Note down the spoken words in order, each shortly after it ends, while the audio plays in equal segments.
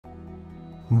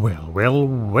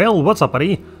Well, what's up,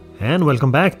 buddy? And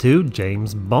welcome back to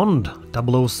James Bond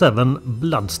 007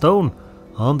 Bloodstone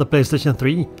on the PlayStation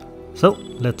 3. So,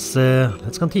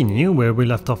 let's continue where we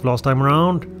left off last time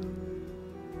around.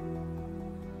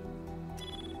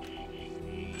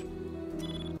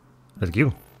 Let's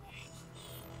go.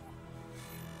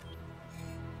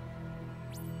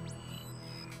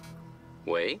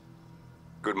 Wei?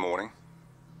 Good morning,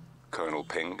 Colonel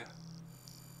Ping.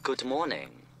 Good morning.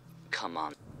 Come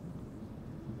on.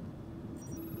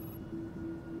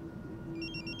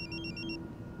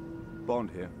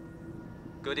 Bond here.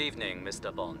 Good evening,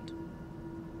 Mr. Bond.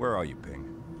 Where are you,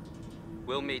 Ping?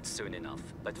 We'll meet soon enough,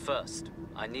 but first,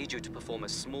 I need you to perform a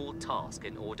small task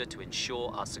in order to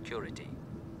ensure our security.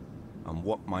 And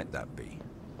what might that be?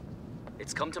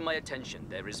 It's come to my attention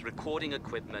there is recording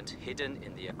equipment hidden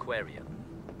in the aquarium.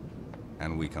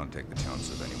 And we can't take the chance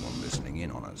of anyone listening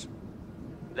in on us.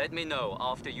 Let me know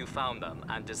after you found them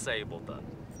and disabled them.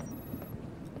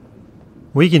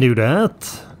 We can do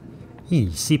that.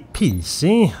 Easy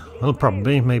peasy. Well,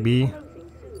 probably, maybe.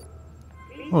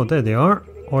 Oh, there they are.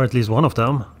 Or at least one of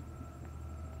them.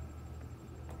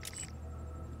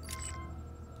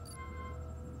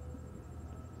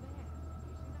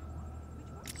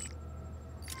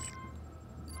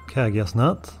 Okay, I guess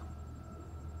not.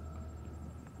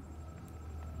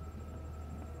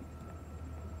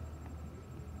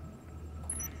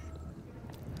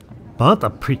 But a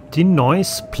pretty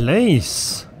nice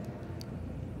place.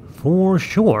 For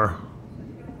sure.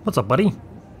 What's up, buddy?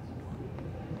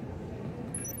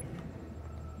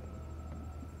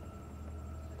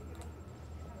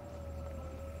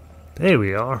 There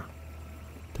we are.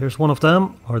 There's one of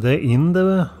them. Are they in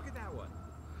the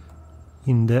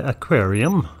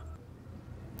aquarium?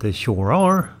 They sure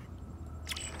are.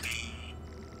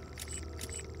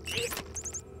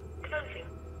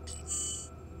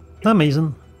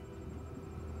 Amazing.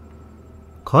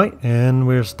 Okay, and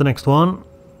where's the next one?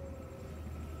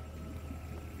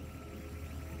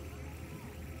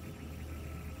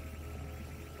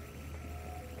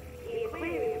 The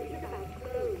aquarium is about to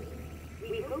close.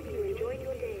 We hope you enjoyed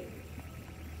your day.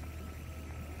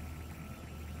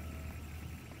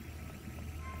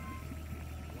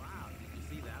 Wow, did you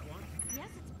see that one? Yes,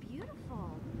 it's beautiful.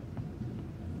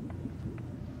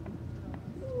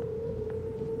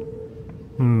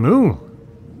 Moo.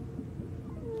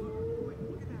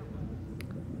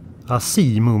 A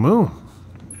sea moo.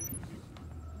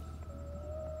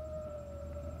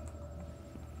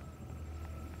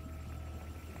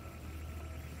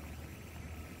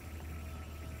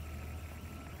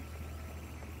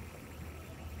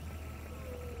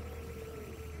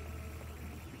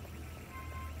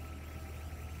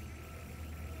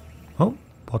 Oh,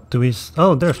 what do we...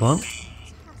 Oh, there's one.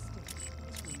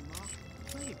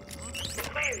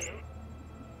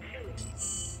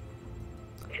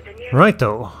 Right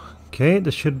though. Okay,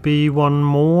 there should be one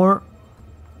more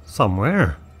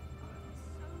somewhere.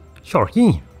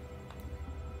 Sharky.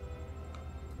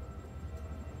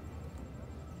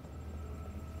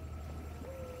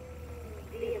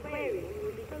 The aquarium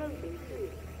will be closing soon.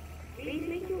 Please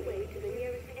make your way to the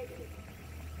nearest exit.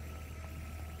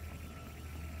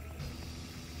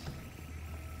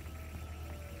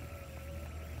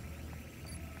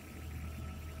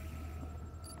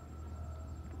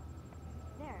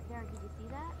 There, did you see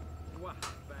that? Wow,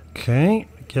 Okay,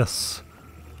 I guess.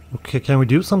 Okay, can we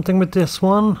do something with this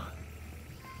one?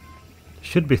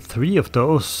 Should be 3 of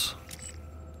those.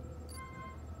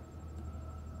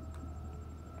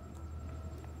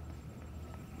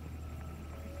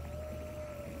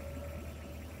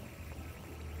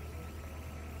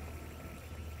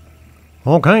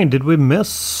 Okay, did we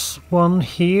miss one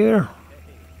here?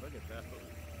 look at that.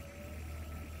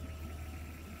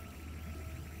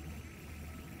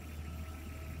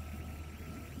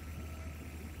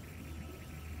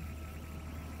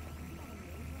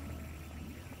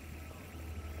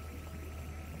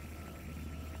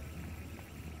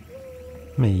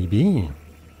 Maybe.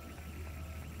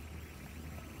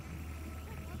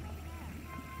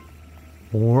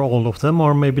 Or all of them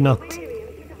are maybe not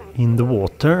in the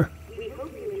water. We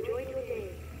hope you enjoyed your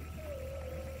day.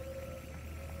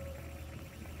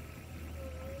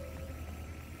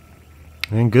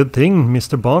 And good thing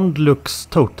Mr. Bond looks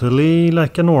totally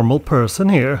like a normal person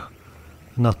here.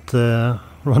 Not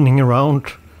running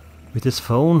around with his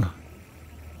phone.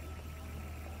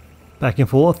 Back and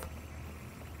forth.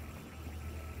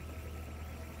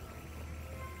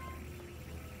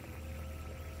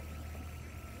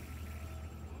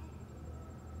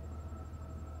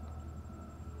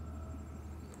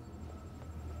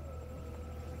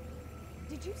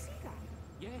 Did you see that?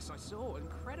 Yes, I saw.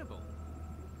 Incredible.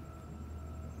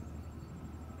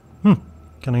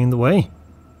 Kinda in the way.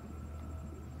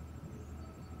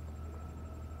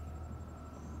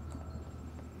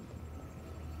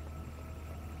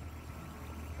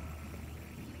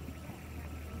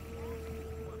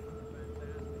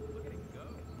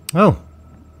 Oh.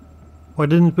 Why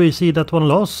didn't we see that one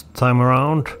last time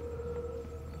around?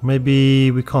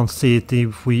 Maybe we can't see it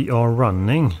if we are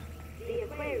running.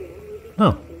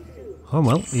 Oh. Oh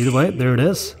well, either way, there it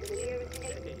is.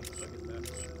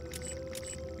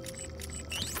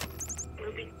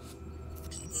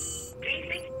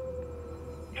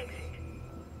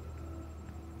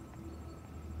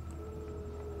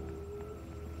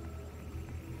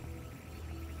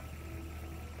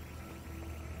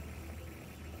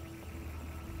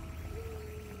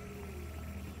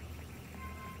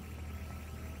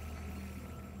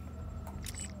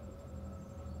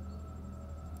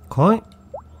 Okay.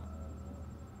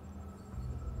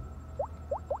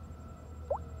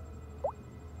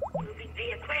 The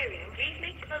aquarium, please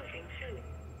make closing soon.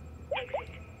 Exit.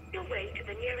 Your way to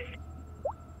the nearest.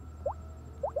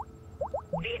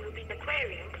 The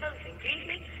aquarium closing, please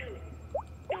make soon.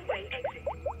 Your way exit.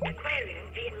 Aquarium,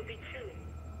 will be soon.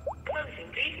 Closing,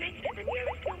 please make to the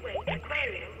nearest. Your way.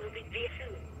 Aquarium will be via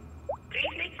soon.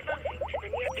 Please make closing to the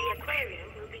near. The aquarium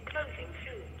will be closing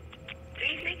soon.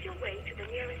 Please make your way to the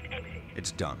nearest exit.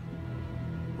 It's done.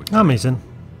 Amazing.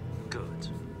 Good.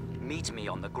 Meet me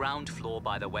on the ground floor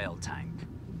by the whale tank.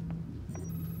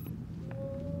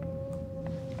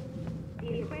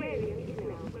 The aquarium is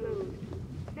now closed.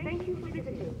 Thank you for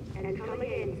visiting, and come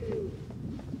again soon.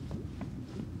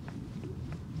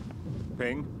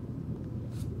 Ping?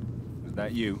 Is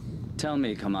that you? Tell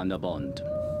me, Commander Bond,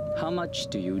 how much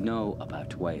do you know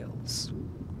about whales?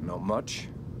 Not much.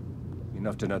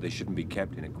 Enough to know they shouldn't be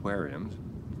kept in aquariums.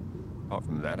 Apart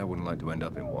from that, I wouldn't like to end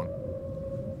up in one.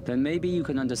 Then maybe you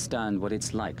can understand what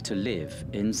it's like to live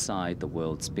inside the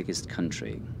world's biggest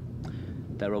country.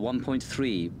 There are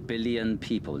 1.3 billion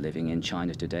people living in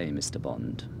China today, Mr.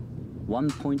 Bond.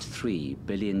 1.3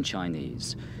 billion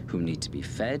Chinese who need to be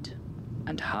fed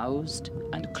and housed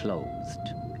and clothed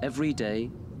every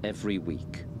day, every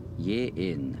week, year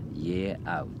in, year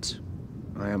out.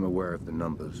 I am aware of the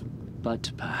numbers.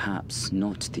 But perhaps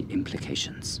not the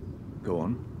implications. Go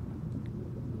on.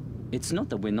 It's not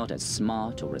that we're not as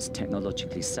smart or as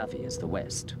technologically savvy as the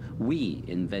West. We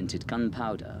invented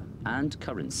gunpowder and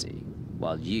currency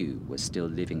while you were still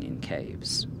living in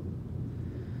caves.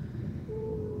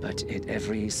 But in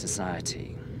every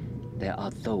society, there are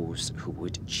those who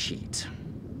would cheat.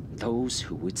 Those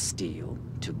who would steal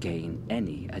to gain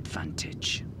any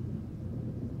advantage.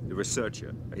 The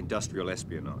researcher, industrial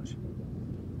espionage.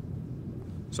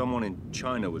 Someone in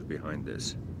China was behind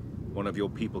this. One of your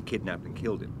people kidnapped and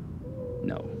killed him.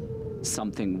 No,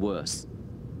 something worse.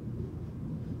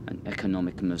 An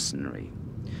economic mercenary.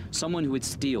 Someone who would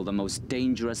steal the most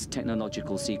dangerous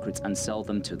technological secrets and sell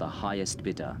them to the highest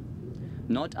bidder.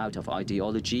 Not out of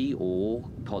ideology or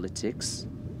politics,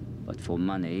 but for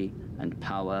money and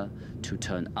power to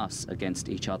turn us against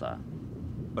each other.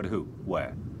 But who?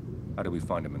 Where? How do we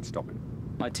find him and stop him?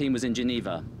 My team was in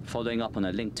Geneva, following up on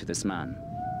a link to this man.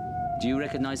 Do you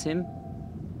recognize him?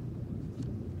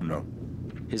 No.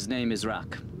 His name is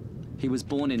Rak. He was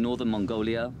born in northern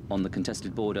Mongolia, on the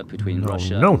contested border between No,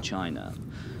 Russia no. and China,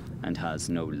 and has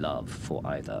no love for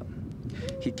either.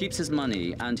 He keeps his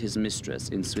money and his mistress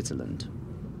in Switzerland.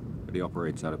 But he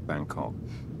operates out of Bangkok.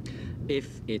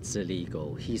 If it's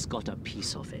illegal, he's got a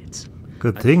piece of it.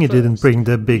 Good At thing he didn't first, bring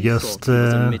the we biggest thought he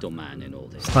was a middleman in all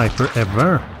this. sniper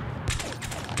ever.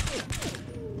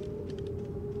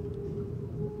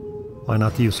 Why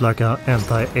not use like a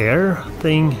anti-air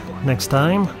thing next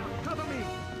time?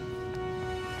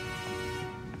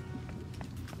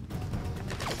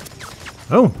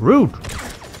 Oh, rude!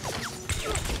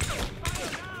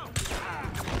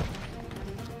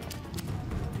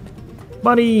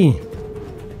 Buddy!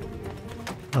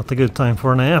 Not a good time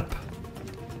for a nap.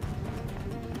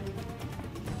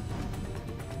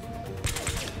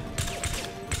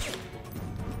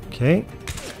 Okay.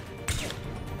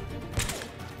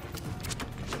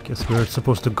 Guess we're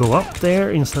supposed to go up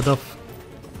there instead of...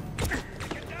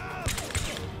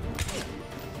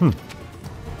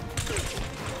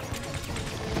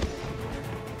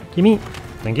 Gimme!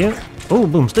 Thank you! Oh,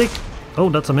 boomstick! Oh,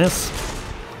 that's a mess!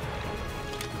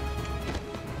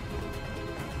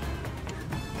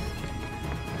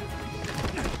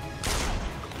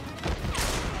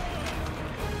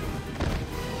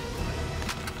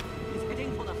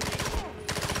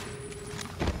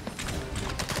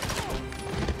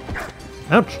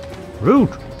 Ouch! Rude!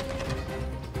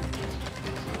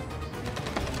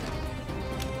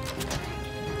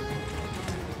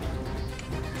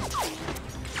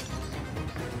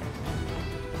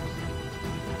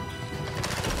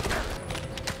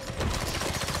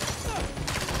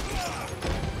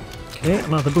 Okay,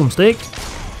 another boomstick.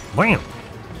 Wham!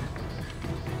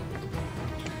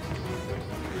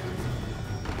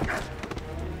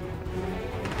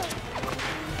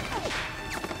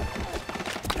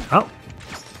 Oh.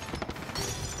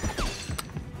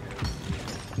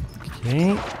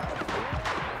 Okay.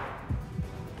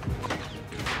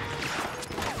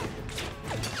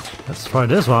 Let's try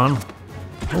this one.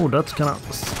 Oh, that's kind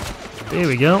of... There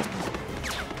we go.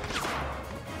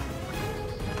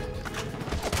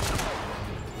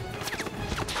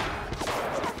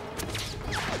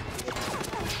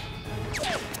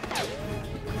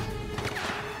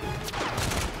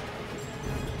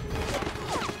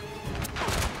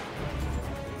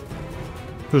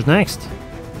 Who's next?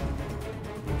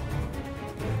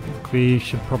 We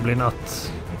should probably not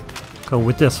go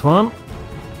with this one.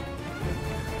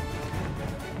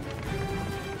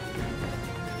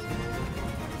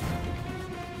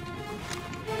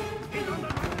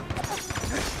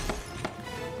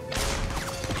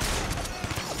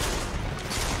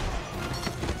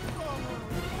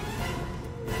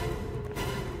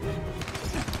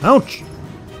 Ouch!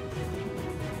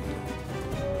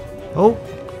 Oh!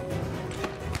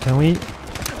 Can we?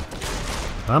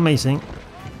 Amazing.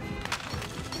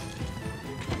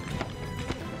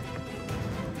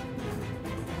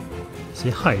 Is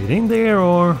he hiding there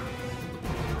or?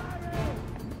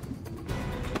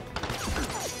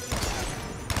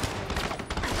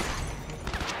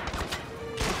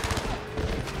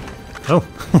 Oh,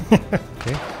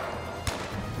 okay.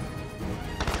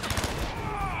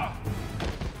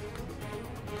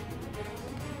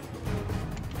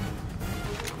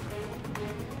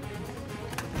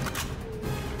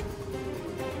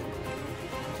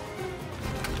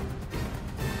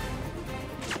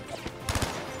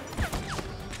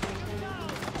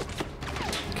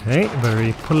 Okay,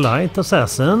 very polite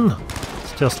assassin.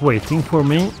 It's just waiting for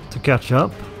me to catch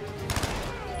up.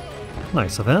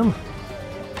 Nice of him.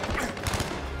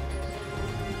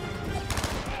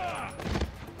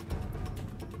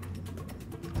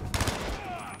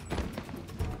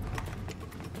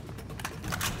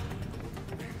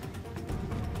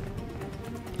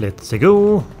 Let's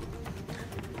go.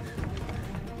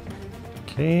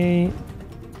 Okay.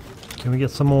 Can we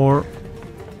get some more?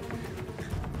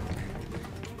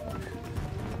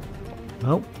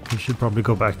 Oh, we should probably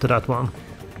go back to that one.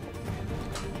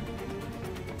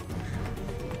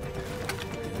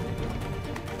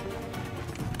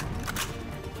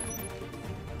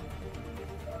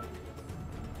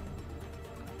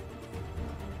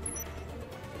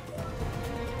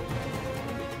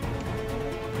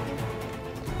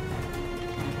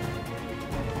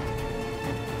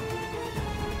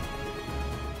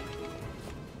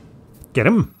 Get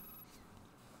him!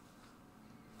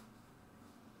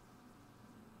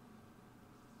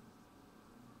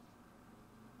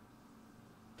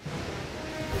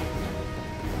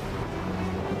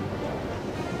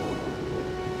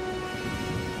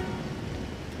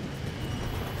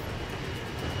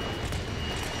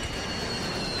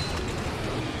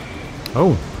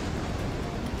 Oh.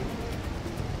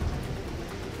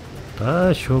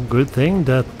 That's sure good thing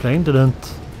that plane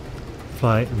didn't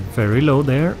fly very low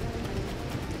there.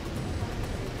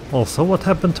 Also, what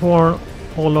happened to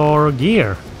all our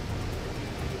gear?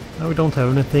 Now we don't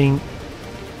have anything.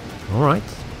 Alright.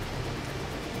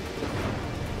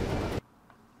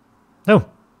 Oh.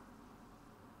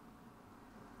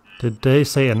 Did they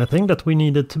say anything that we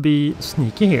needed to be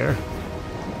sneaky here?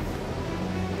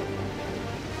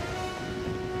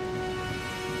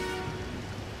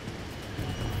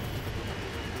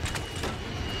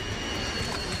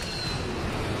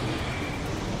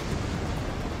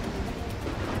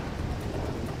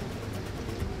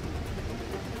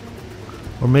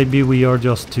 Or maybe we are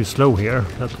just too slow here.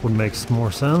 That would make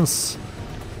more sense.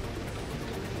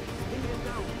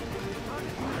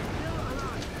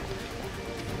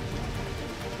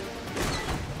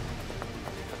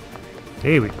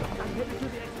 Here we go.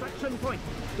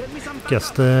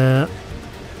 Guess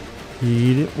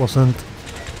he wasn't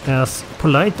as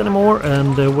polite anymore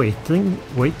and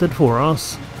waited for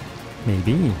us.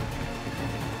 Maybe.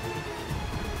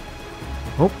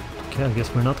 Oh, okay, I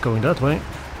guess we're not going that way.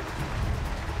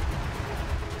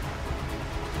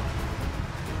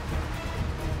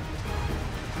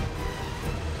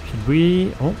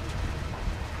 We oh,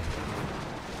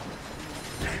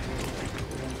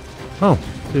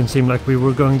 didn't seem like we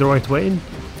were going the right way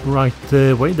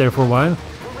there for a while,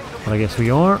 but I guess we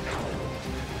are.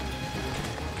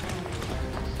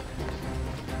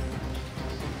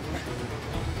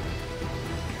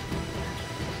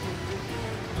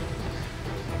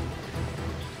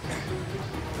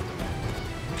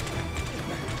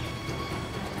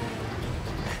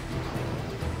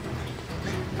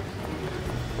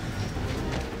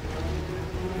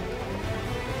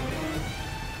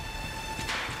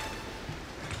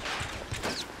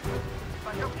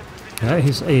 Yeah,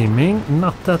 he's aiming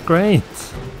not that great.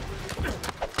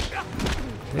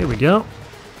 There we go.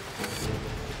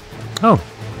 Oh,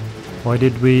 why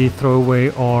did we throw away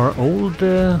our old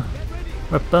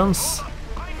weapons?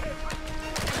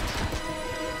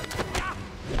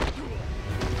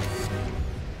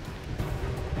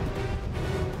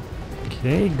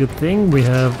 Okay, good thing we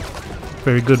have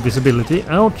very good visibility.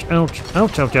 Ouch, ouch,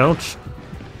 ouch, ouch, ouch.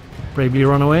 Bravely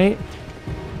run away.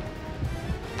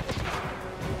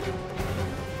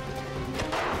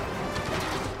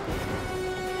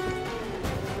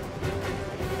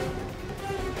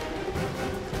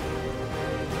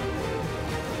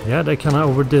 Yeah, they kinda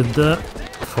overdid the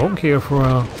fog here for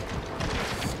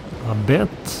a bit.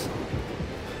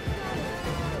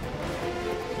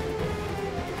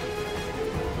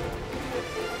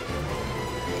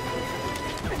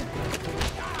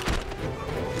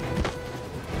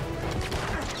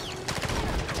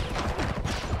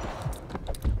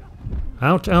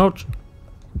 Ouch, ouch.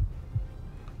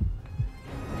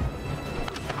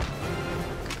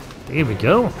 There we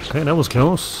go. Okay, that was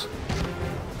close.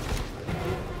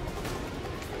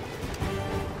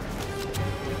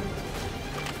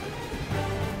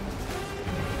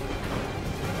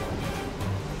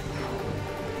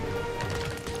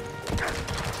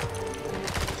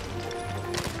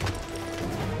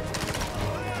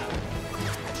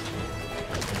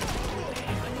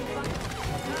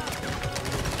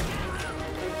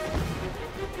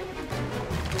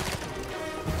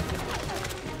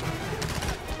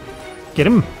 Get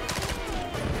him!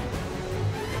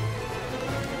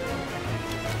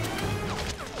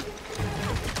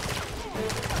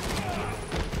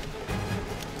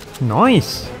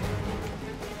 Nice!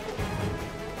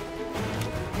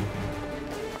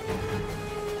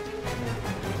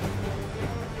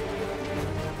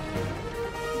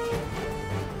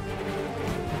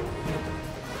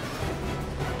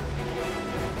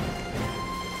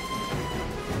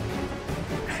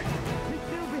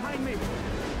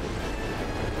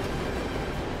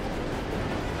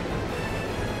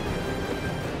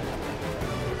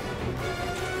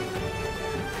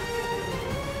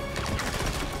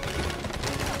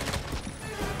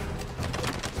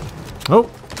 Oh,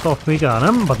 thought we got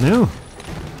him, but no.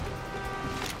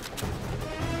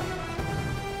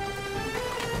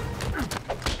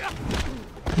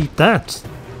 Eat that.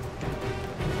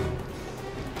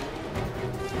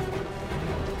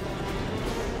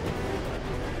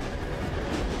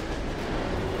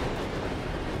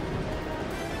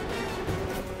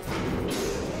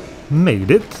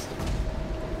 Made it.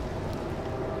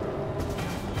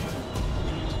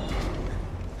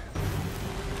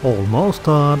 Almost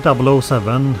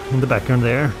 007 in the background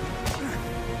there.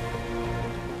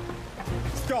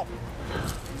 Stop!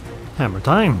 Hammer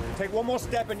time. Take one more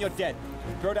step and you're dead.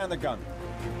 Throw down the gun.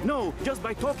 No, just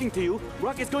by talking to you,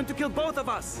 Rock is going to kill both of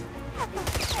us.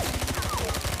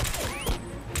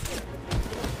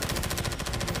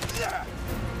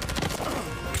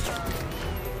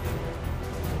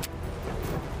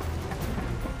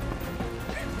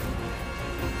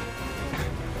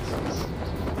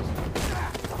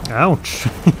 Ouch.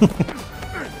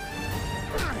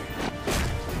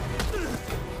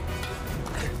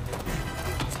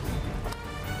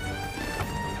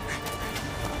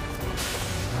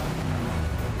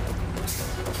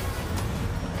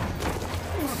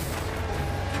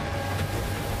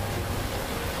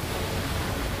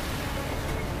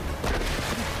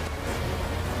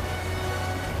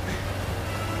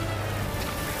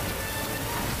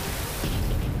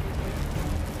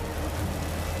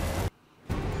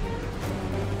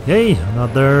 Yay,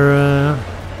 another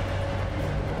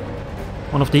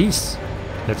one of these.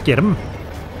 Let's get him.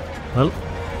 Well,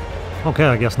 okay,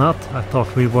 I guess not. I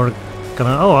thought we were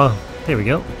gonna... Oh, there we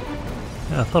go.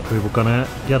 Yeah, I thought we were gonna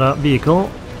get a vehicle.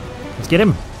 Let's get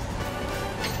him.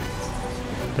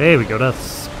 There we go,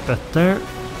 that's better.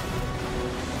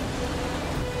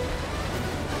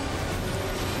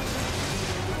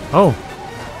 Oh,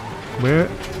 we're...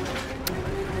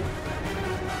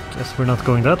 Guess we're not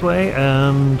going that way,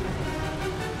 and...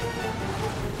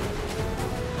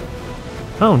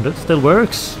 Oh, that still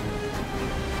works.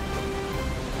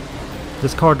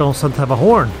 This car doesn't have a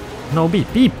horn. No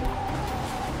beep beep.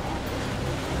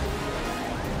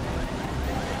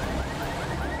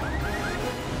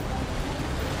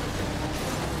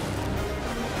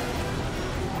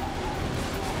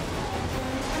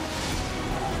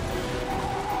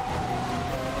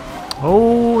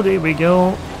 Oh, there we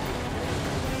go.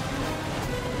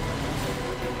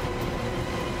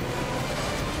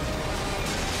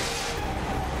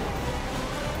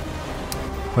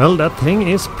 Well, that thing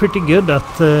is pretty good at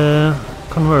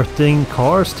converting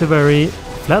cars to very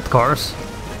flat cars.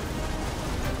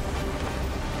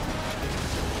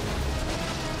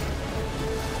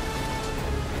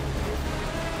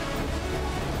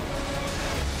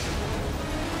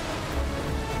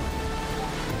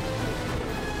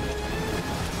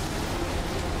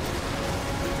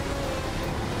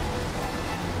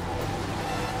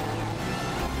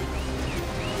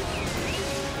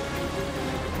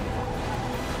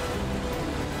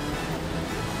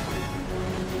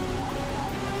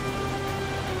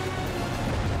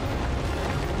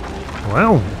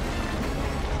 Wow.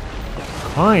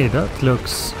 Hi, that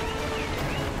looks...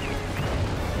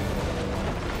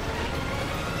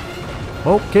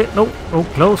 Okay, no, oh,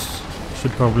 close.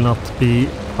 Should probably not be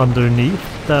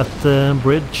underneath that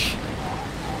bridge.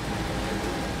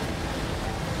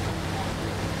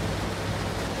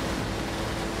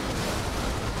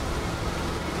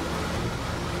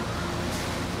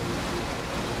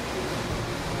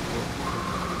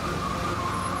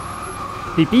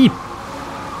 Beep beep.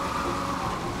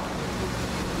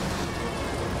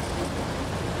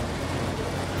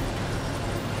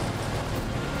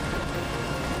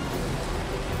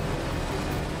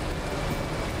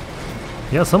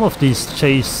 Yeah, some of these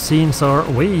chase scenes are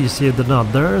way easier than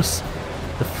others.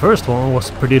 The first one was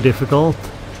pretty difficult.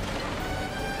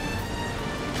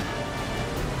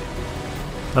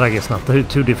 But I guess not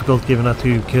too difficult, given that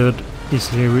you could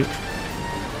easily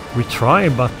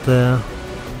retry, but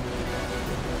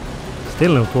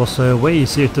still it was way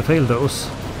easier to fail those.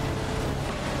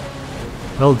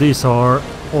 Well, these are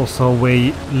also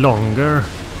way longer,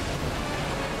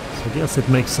 so I guess it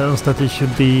makes sense that it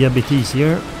should be a bit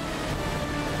easier.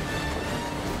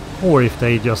 Or if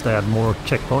they just add more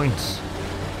checkpoints.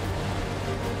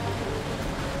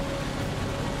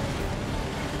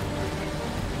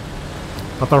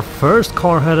 But our first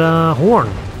car had a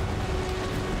horn.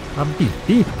 A beep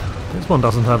beep. This one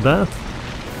doesn't have that.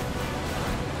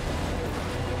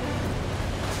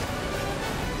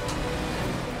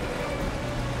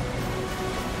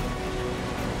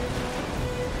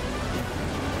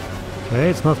 Okay,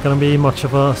 it's not gonna be much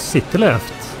of a city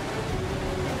left.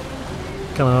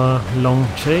 Kind of a long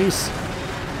chase.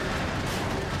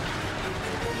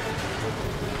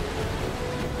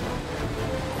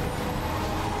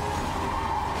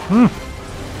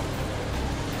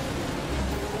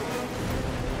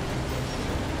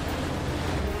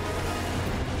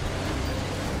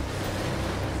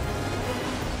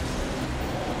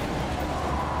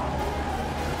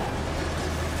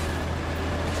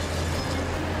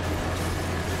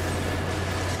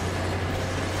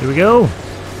 Here we go.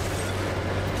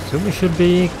 So we should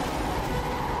be...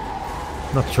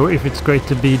 Not sure if it's great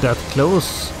to be that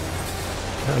close.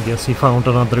 I guess he found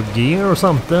another gear or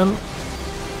something.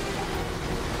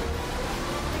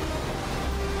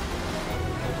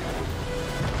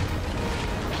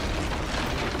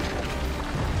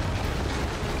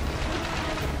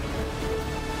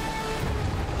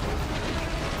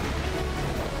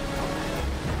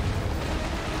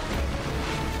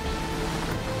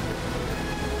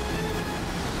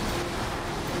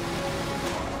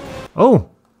 Oh!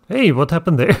 Hey, what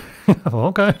happened there?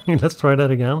 Okay, let's try that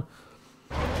again.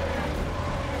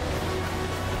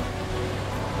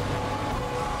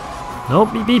 No,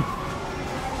 beep beep.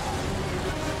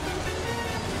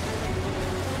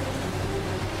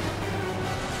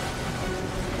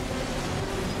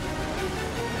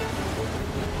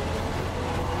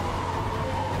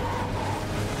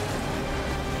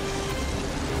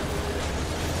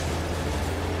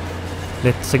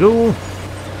 Let's go.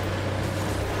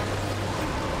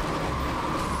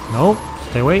 No,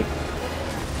 stay away.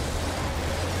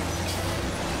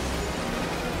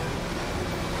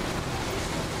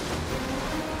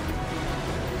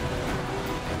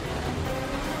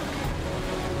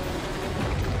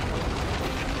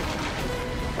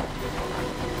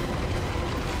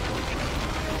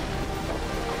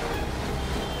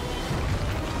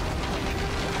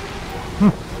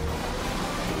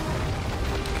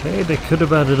 Okay, they could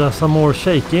have added some more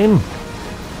shaking.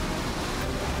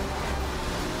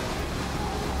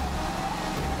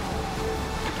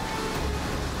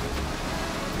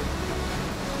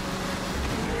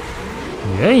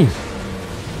 Yay!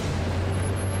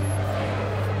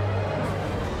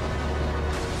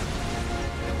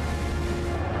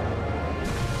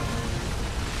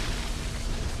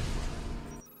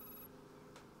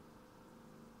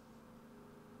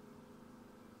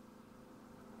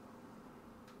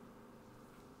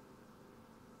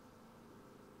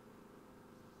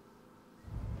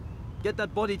 Get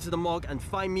that body to the morgue and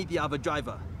find me the other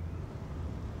driver.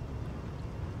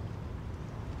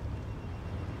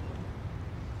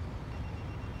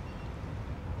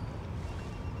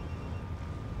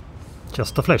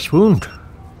 Just a flesh wound.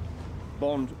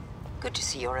 Bond, Good to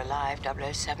see you're alive,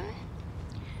 007.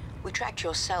 We tracked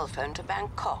your cell phone to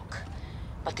Bangkok,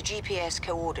 but the GPS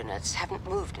coordinates haven't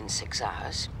moved in 6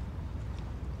 hours.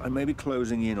 I may be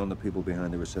closing in on the people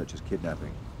behind the researcher's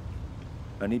kidnapping.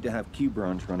 I need to have Q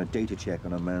Branch run a data check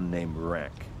on a man named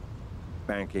Rack.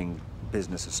 Banking,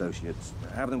 business associates.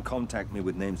 Have them contact me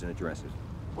with names and addresses.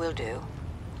 Will do.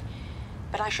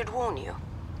 But I should warn you.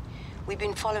 We've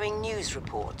been following news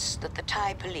reports that the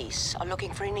Thai police are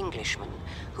looking for an Englishman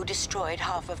who destroyed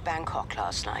half of Bangkok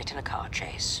last night in a car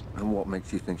chase. And what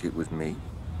makes you think it was me?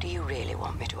 Do you really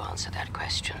want me to answer that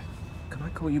question? Can I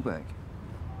call you back?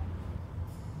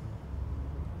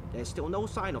 There's still no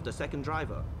sign of the second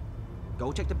driver.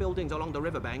 Go check the buildings along the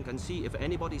riverbank and see if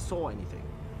anybody saw anything.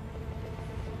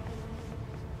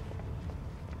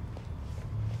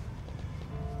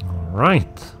 All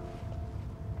right.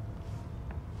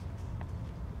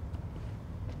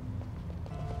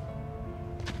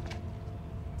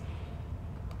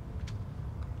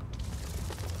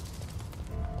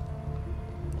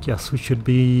 Guess we should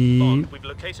be... Bond, we've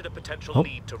located a potential Oh.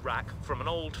 lead to Rack from an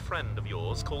old friend of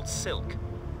yours called Silk.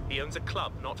 He owns a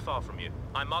club not far from you.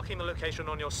 I'm marking the location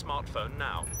on your smartphone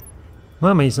now.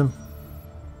 Amazing.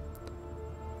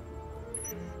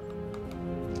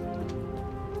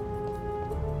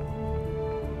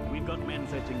 We've got men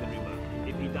searching the river.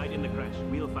 If he died in the crash,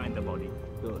 we'll find the body.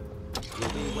 Good. We'll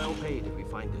be well paid if we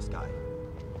find this guy.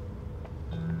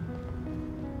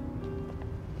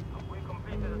 we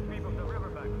completed a sweep of the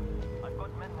riverbank. I've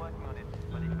got men working on it,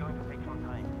 but it's going to take some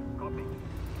time. Copy.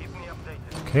 Keep me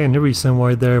updated. Okay, any reason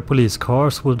why their police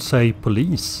cars would say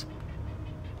police?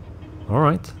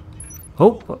 Alright.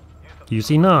 Oh, you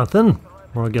see nothing?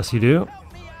 Or I guess you do.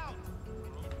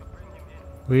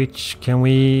 Which can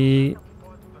we...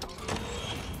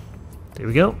 There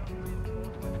we go.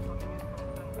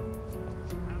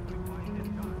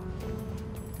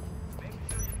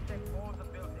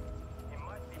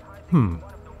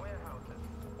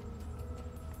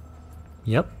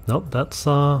 Yep, nope, that's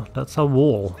a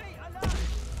wall.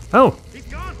 Oh!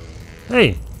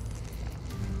 Hey!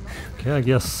 Okay, I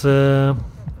guess that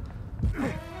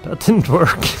didn't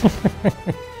work.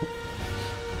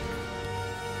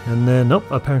 And nope,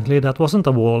 apparently that wasn't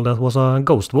a wall, that was a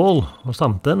ghost wall or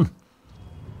something.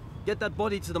 Get that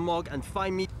body to the morgue and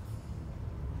find me.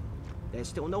 There's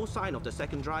still no sign of the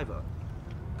second driver.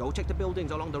 Go check the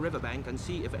buildings along the riverbank and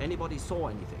see if anybody saw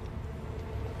anything.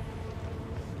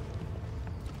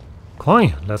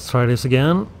 Okay, let's try this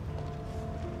again.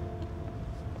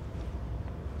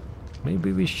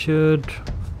 Maybe we should...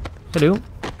 Hello.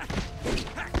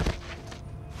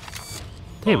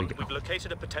 There we Bond, go. we've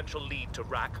located a potential lead to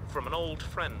Rack from an old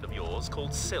friend of yours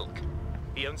called Silk.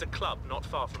 He owns a club not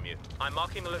far from you. I'm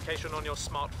marking the location on your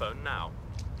smartphone now.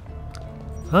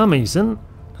 Amazing.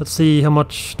 Let's see how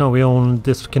much... No, we own...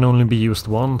 This can only be used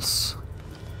once.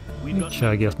 Which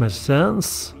I guess makes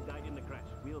sense. He died in the crash.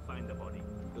 We'll find the body.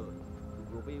 Good.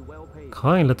 We'll be well paid.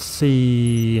 Okay, let's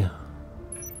see...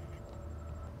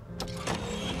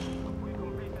 We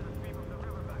completed a sweep of the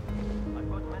riverbank. I've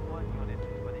got men working on it,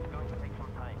 but it's going to take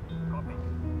some time. Copy.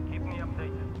 Keep me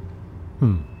updated.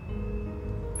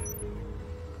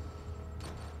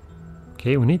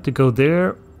 Okay, we need to go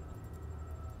there.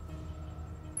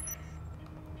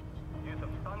 Use of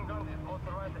stun guns is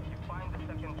authorized if you find the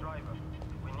second driver.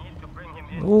 We need to bring him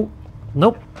in. Oh,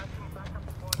 nope.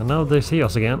 And now they see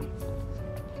us again.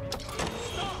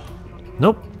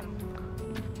 Nope.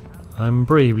 I'm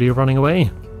bravely running away.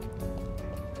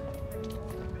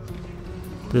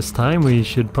 This time we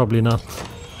should probably not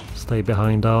stay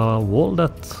behind a wall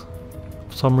that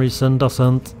for some reason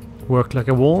doesn't work like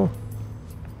a wall.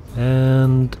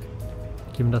 And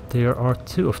given that there are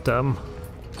two of them.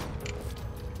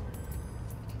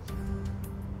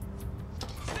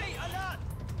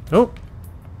 Oh!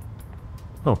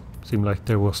 Oh, seemed like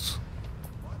there was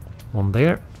one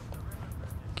there.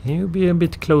 Can you be a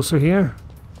bit closer here?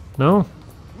 No?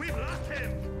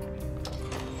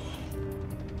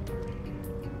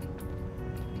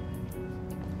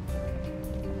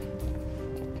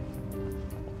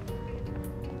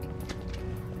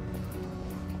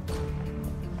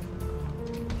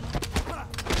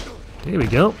 There we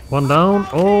go. One down.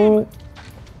 Oh!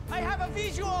 I have a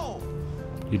visual!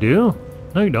 You do?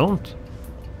 No, you don't.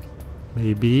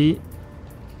 Maybe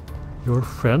your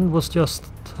friend was just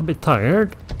a bit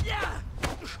tired.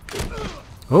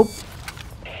 Oh!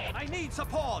 I need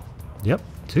support! Yep,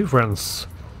 two friends.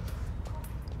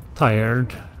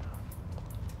 Tired.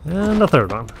 And a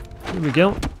third one. Here we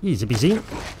go. Easy peasy.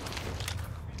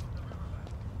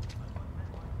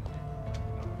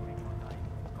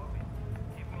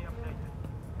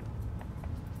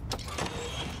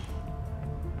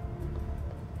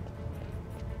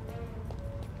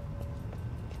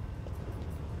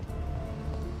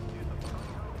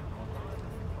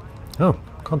 Oh,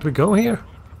 can't we go here?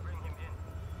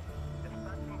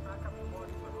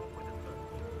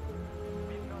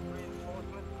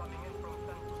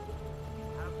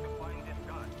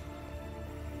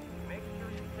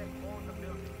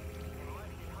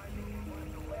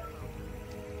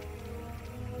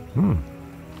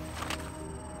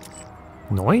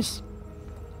 Noise?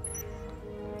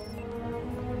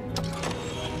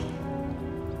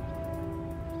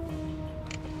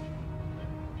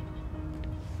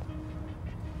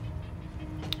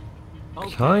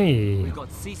 Okay. We got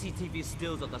CCTV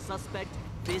stills of the suspect.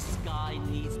 This guy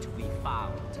needs to be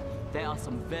found. There are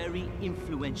some very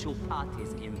influential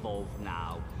parties involved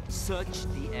now. Search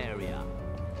the area.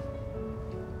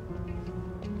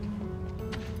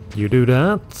 You do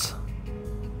that.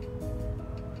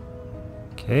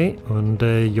 Okay, and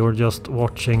you're just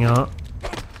watching a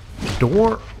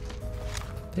door.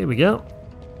 There we go.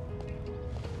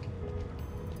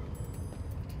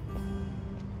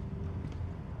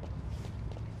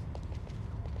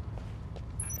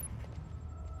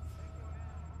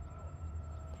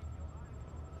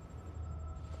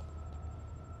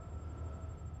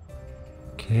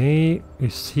 Okay, we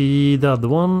see the other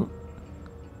one.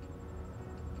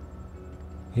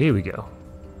 Here we go.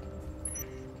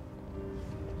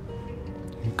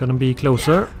 You're gonna be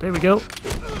closer. There we go.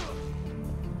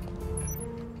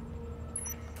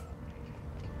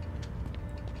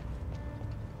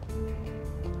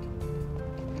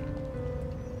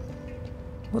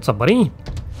 What's up, buddy?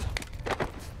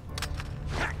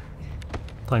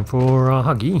 Time for a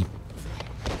huggy.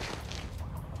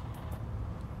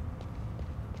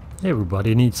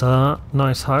 Everybody needs a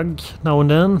nice hug now and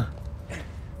then.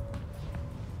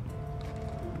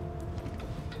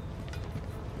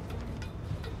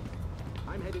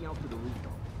 I'm heading out to the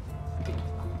rooftop.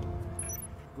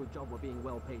 Good job we're being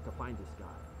well paid to find this guy.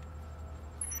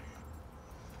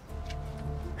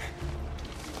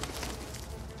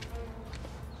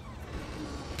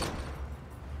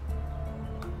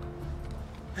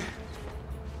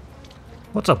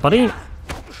 What's up, buddy?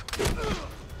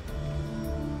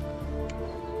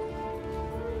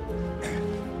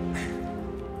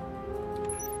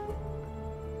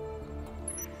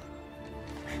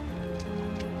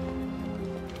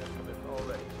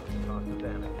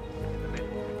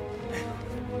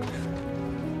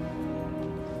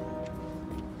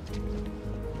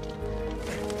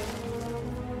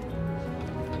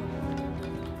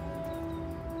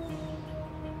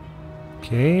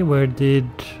 Okay, where did...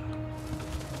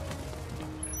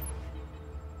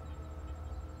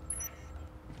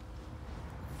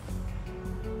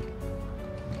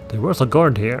 There was a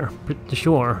guard here, pretty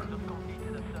sure.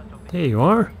 There you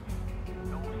are.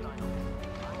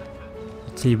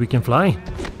 Let's see if we can fly.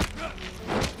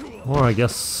 Or I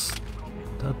guess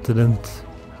that didn't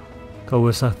go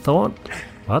as I thought,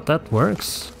 but that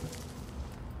works.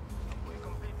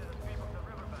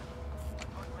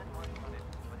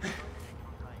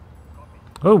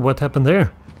 Oh, what happened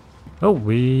there? Oh,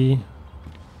 we...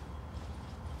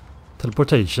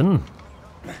 Teleportation.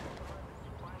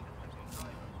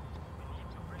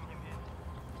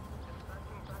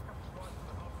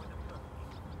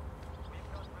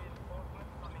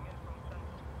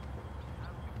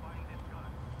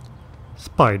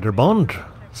 Spider bond.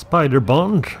 Spider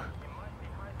bond.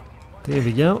 There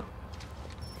we go.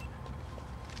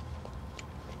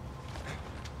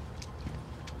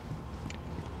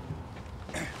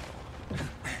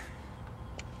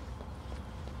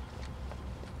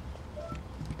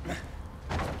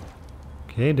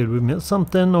 Okay, did we miss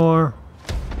something or...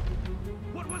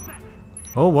 What was that?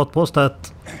 Oh, what was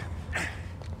that?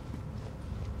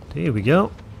 There we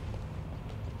go.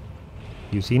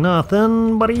 You see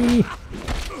nothing, buddy?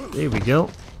 There we go.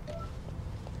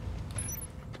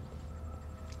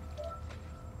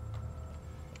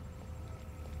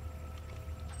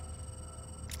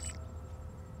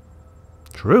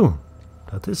 True.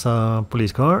 That is a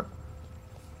police car.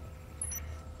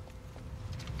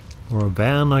 Or a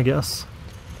van, I guess.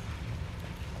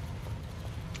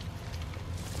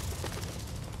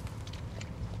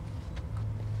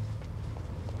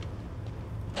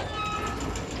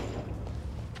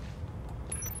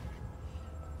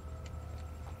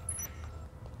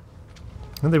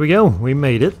 And there we go, we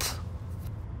made it.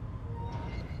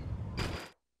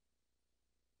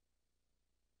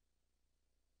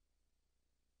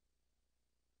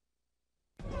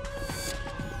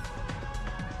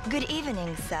 Good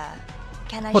evening, sir.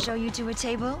 Can I What? show you to a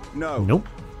table? No. Nope.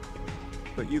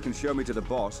 But you can show me to the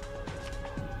boss.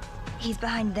 He's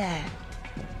behind there.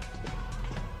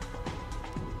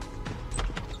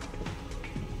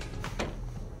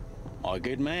 My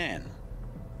good man.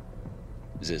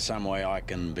 Is there some way I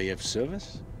can be of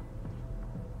service?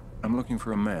 I'm looking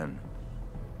for a man.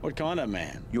 What kind of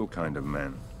man? Your kind of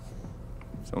man.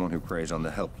 Someone who preys on the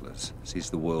helpless,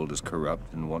 sees the world as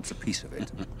corrupt and wants a piece of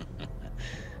it.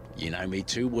 You know me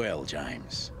too well,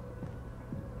 James.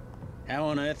 How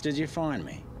on earth did you find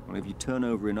me? Well, if you turn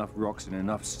over enough rocks in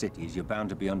enough cities, you're bound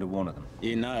to be under one of them.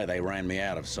 You know they ran me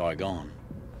out of Saigon.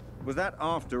 Was that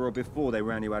after or before they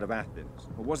ran you out of Athens?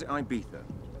 Or was it Ibiza?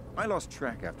 I lost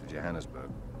track after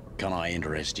Johannesburg. Can I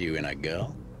interest you in a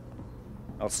girl?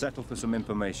 I'll settle for some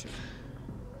information.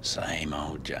 Same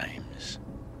old James.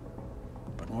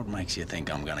 But what makes you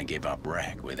think I'm gonna give up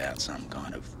Rack without some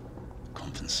kind of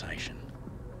compensation?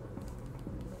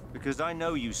 Because I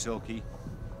know you, Silky.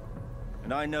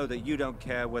 And I know that you don't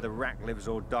care whether Rack lives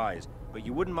or dies, but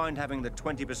you wouldn't mind having the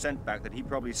 20% back that he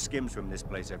probably skims from this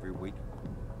place every week.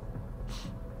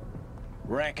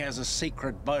 Rack has a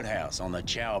secret boathouse on the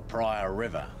Chow Prior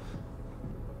River.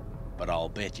 But I'll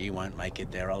bet you won't make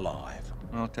it there alive.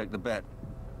 I'll take the bet.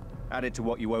 Add it to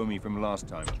what you owe me from last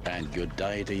time. And good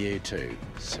day to you too,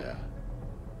 sir.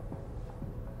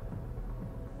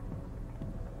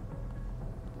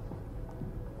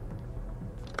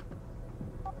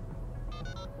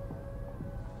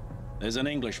 There's an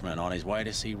Englishman on his way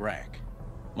to see Rack.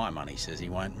 My money says he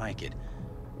won't make it.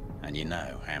 And you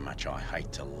know how much I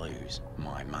hate to lose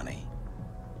my money.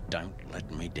 Don't let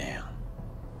me down.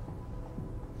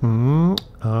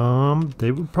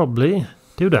 They would probably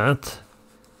do that.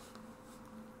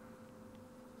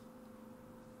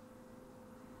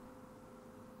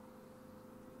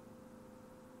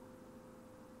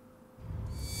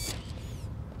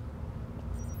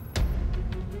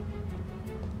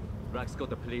 Rack's got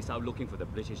the police out looking for the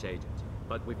British agent,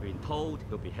 but we've been told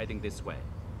he'll be heading this way.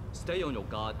 Stay on your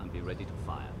guard and be ready to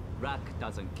fire. Rack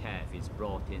doesn't care if he's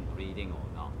brought in breeding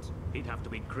or not. He'd have to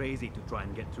be crazy to try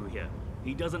and get through here.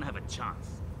 He doesn't have a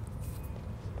chance.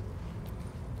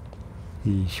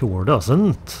 He sure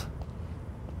doesn't.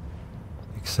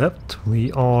 Except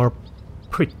we are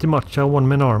pretty much a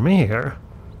one-man army here.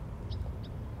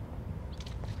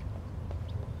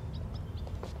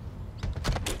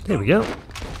 There we go.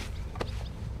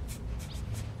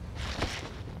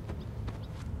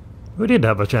 We did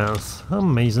have a chance.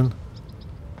 Amazing.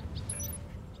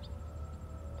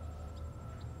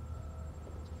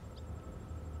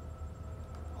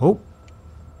 Oh.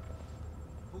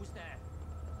 Who's there?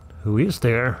 Who is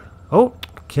there? Oh,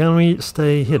 can we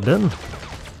stay hidden?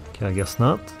 Okay, I guess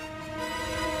not.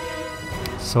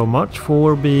 So much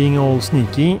for being all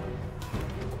sneaky.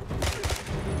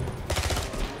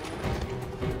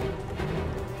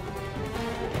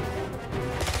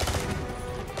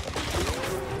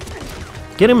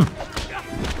 Get him!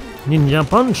 Ninja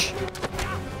punch!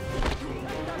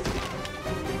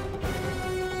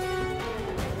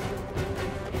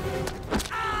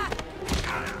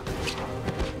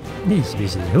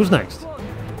 Easy. Who's next?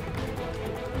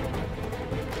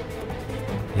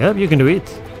 Yep, you can do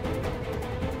it.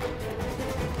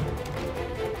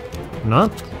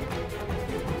 Not?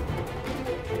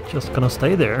 Just gonna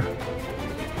stay there.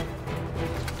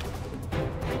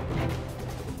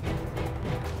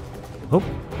 Oh.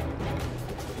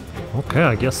 Okay,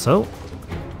 I guess so.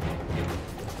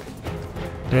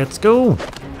 Let's go!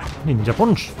 Ninja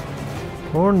punch!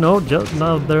 Or no, just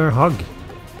another hug.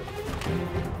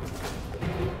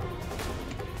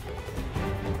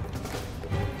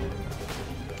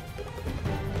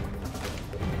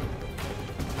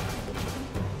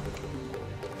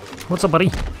 What's up,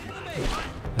 buddy?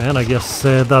 And I guess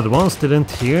the other ones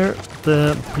didn't hear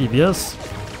the previous.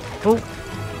 Oh!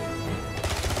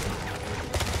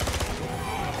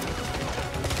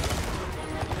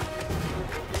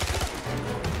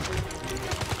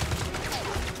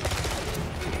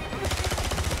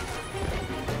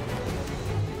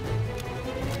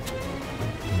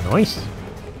 Nice.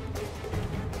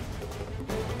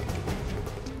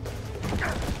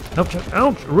 Ouch,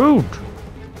 ouch, rude.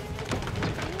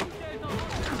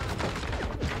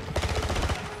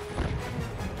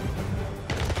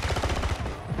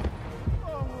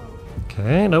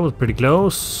 Okay, that was pretty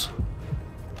close.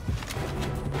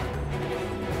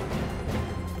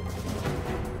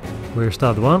 Where's the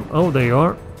other one? Oh, there you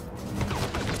are.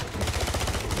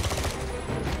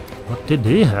 What did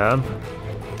he have?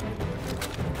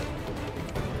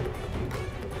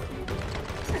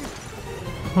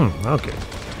 Okay.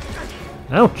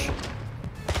 Ouch!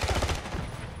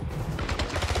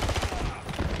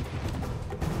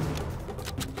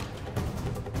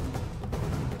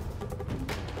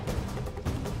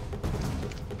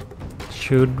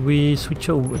 Should we switch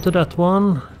over to that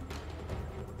one?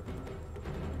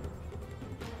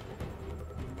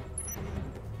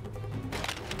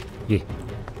 Yeah.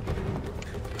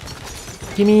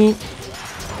 Gimme.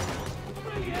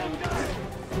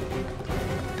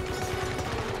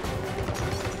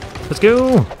 Let's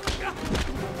go.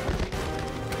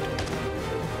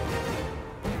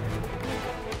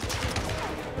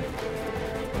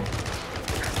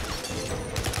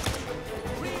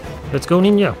 Let's go,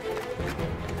 ninja.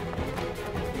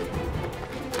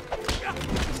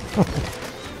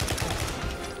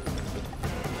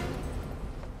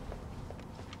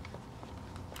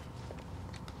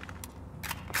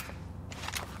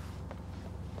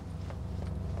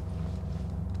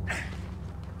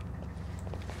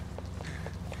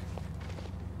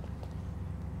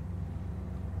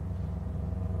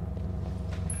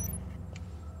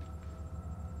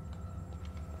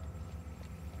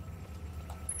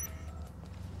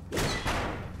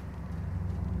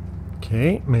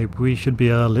 Okay, maybe we should be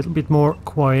a little bit more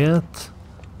quiet.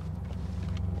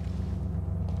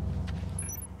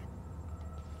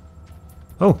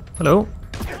 Oh, hello.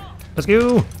 Let's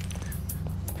go.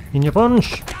 Ninja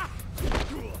punch.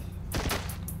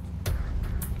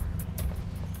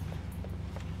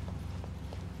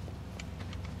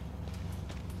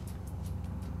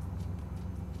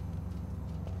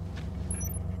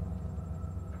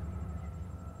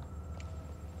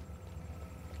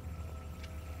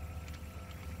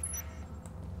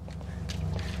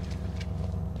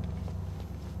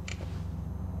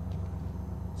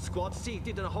 Squad C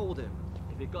didn't hold him.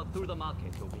 If he got through the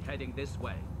market, he'll be heading this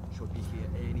way. Should be here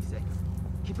any second.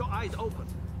 Keep your eyes open.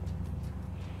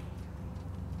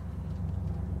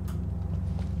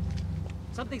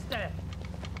 Something's there.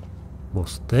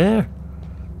 Was there?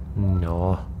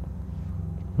 No.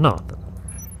 Nothing.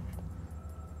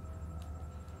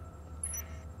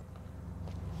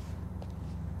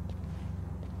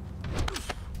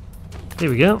 Here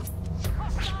we go.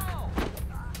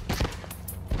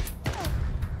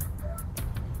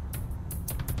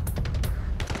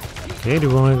 Okay, do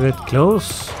we want to get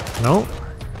close? No.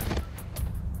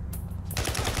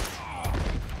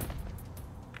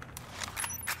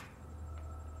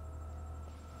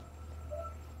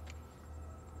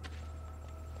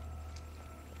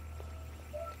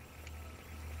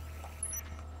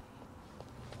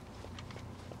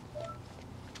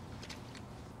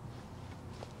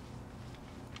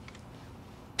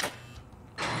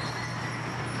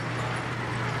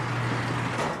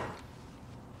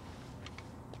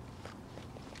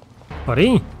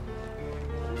 Buddy?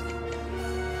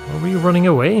 Are we running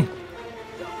away?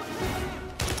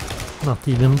 Not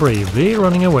even bravely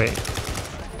running away.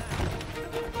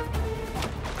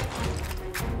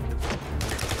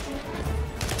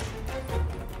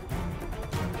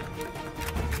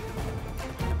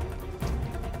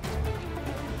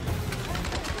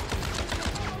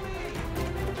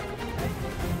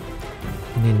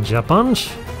 Ninja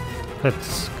punch.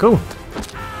 Let's go.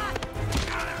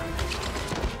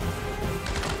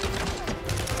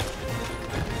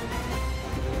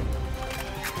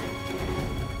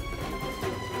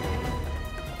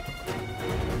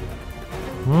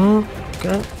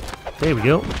 Okay, there we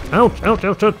go. Ouch, ouch,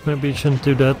 ouch, ouch. Maybe you shouldn't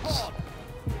do that.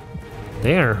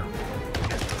 There.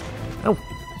 Ow.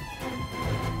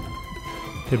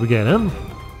 Did we get him?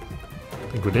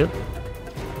 I think we did.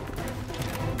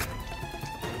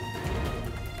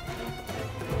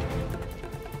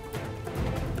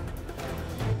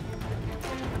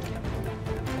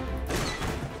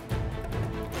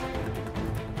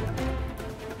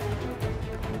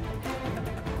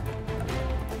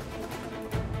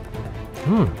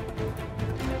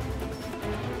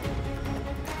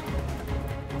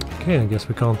 Okay, I guess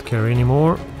we can't carry any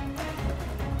more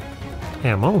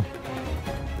ammo.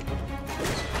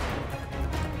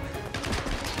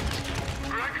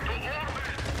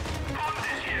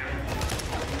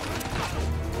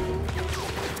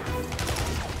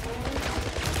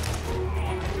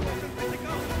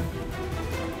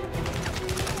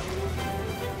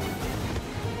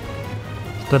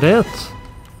 Is that it?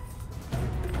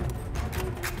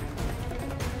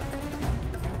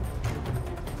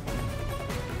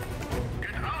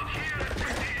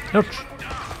 Ouch.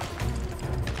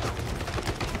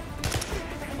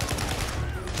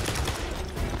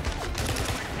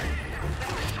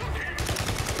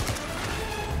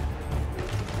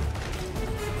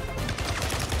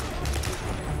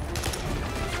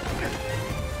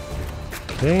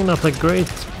 Okay, not a great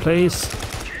place.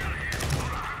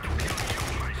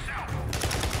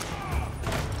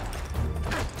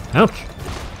 Ouch.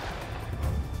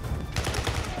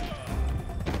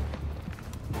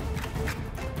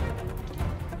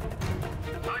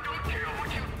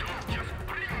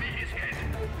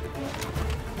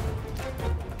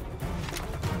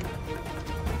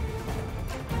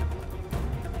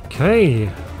 Okay,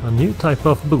 a new type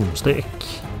of boomstick.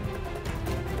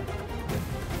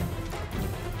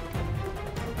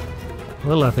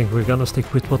 Well, I think we're gonna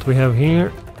stick with what we have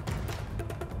here.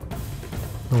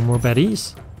 No more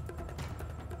baddies.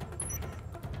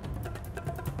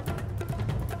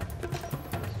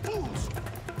 Fools!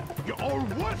 You're all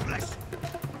worthless!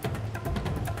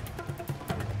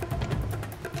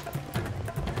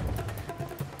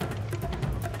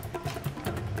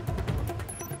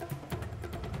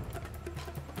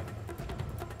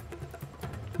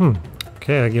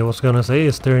 Okay, I was gonna say,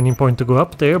 is there any point to go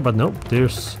up there? But nope,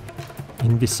 there's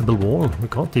invisible wall. We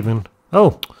can't even...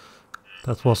 Oh!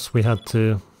 That was... we had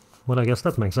to... Well, I guess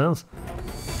that makes sense.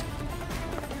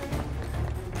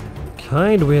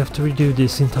 Okay, do we have to redo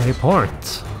this entire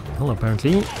part? Well,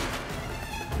 apparently.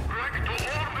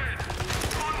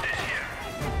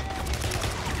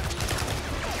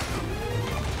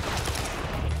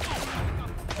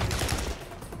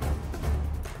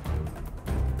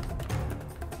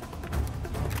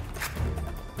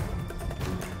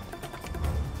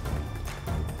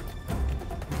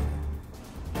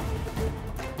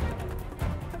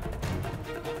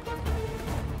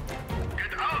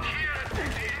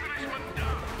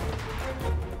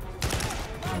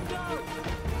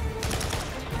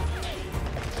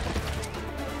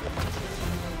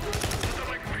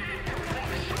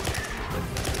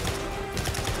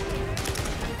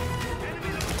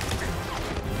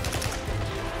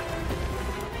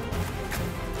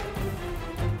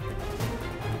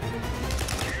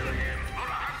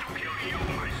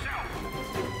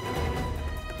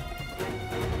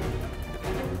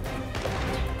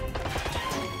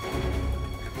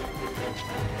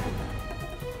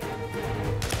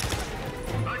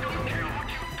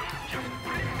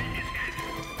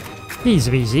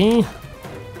 Easy, easy.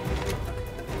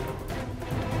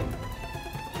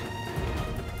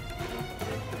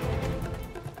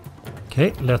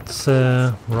 Okay, let's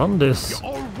run this.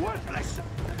 Well,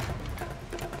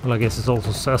 I guess it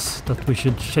also says that we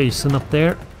should chase him up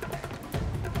there.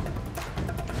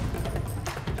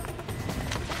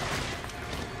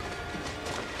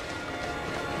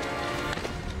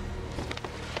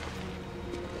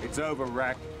 It's over,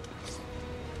 Rack.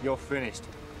 You're finished.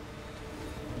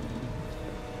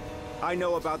 I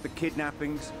know about the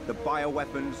kidnappings, the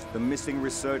bioweapons, the missing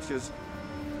researchers.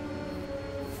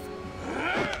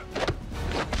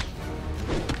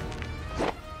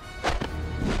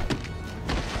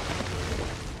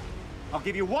 I'll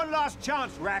give you one last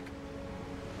chance, Rack.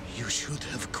 You should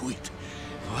have quit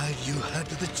while you had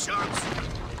the chance.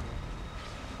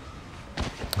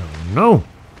 Oh no!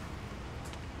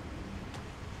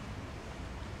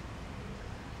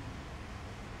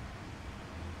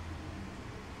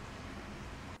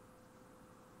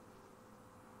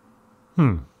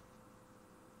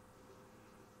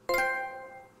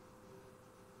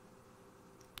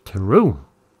 True.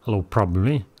 Hello,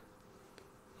 probably.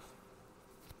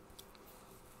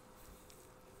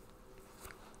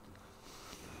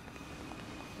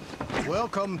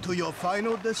 Welcome to your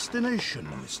final destination,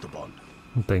 Mr. Bond.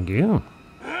 Thank you.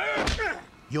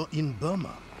 You're in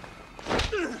Burma.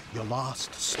 Your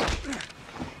last stop.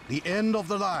 The end of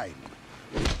the line.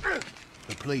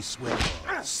 The place where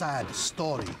your sad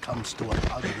story comes to an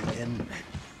ugly end.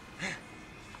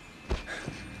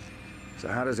 So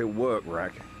how does it work,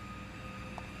 Rack?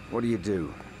 What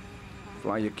do?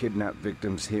 Fly your kidnapped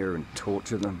victims here and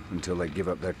torture them until they give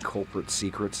up their corporate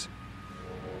secrets?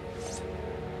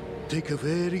 Take a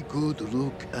very good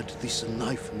look at this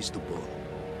knife, Mr. Bond.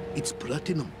 It's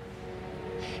platinum,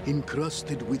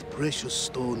 encrusted with precious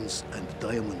stones and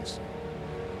diamonds.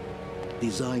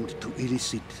 Designed to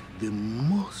elicit the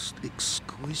most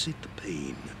exquisite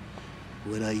pain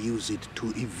when I use it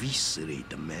to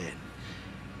eviscerate a man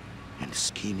and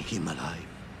skin him alive.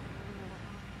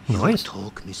 Nice. You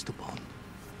talk, Mr. Bond.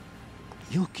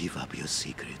 You give up your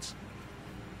secrets.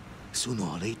 Sooner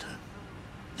or later,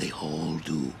 they all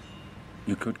do.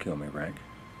 You could kill me, Rack.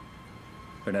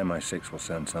 But MI6 will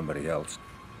send somebody else.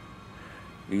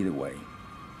 Either way,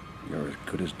 you're as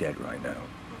good as dead right now.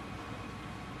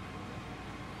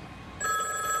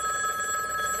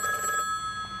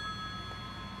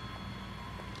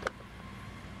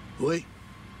 Wait.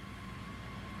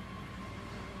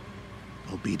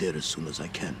 I'll be there as soon as I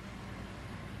can.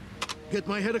 Get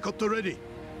my helicopter ready.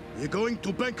 We're going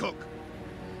to Bangkok.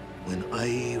 When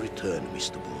I return,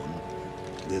 Mr. Bourne,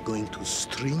 we're going to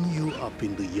string you up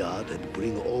in the yard and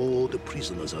bring all the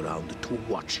prisoners around to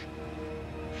watch.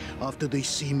 After they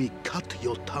see me cut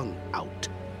your tongue out,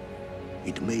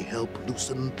 it may help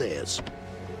loosen theirs.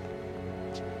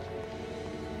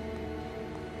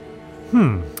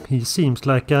 He seems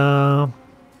like a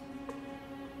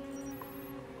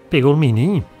Big old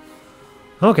mini.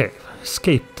 Okay,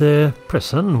 escape the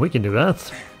prison. We can do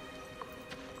that.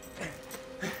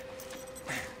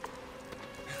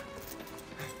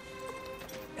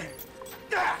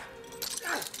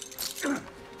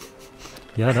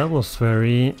 Yeah, that was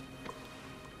very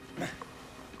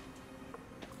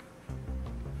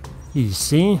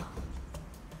easy.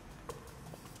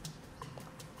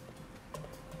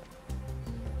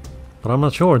 But I'm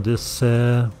not sure. This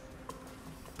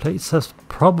place has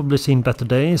probably seen better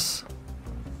days.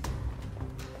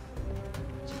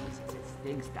 Jesus, it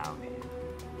stinks down here.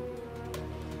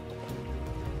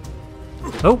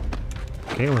 Oh!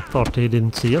 Okay, I thought he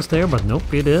didn't see us there, but nope,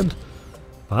 he did.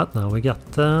 But now we got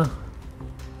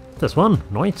this one.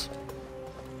 Nice.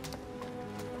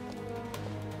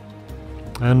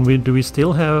 And do we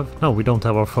still have... No, we don't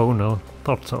have our phone now.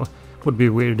 Thought so. Would be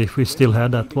weird if we still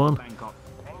had that one.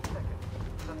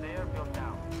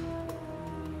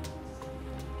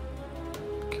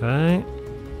 Okay.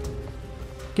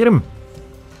 Get him!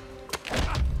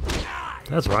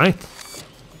 That's right.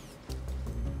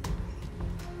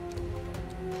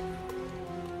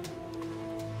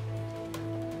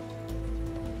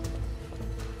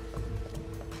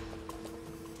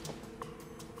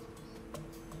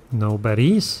 No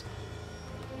baddies.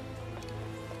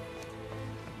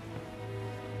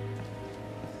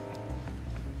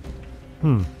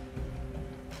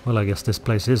 Well, I guess this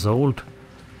place is old.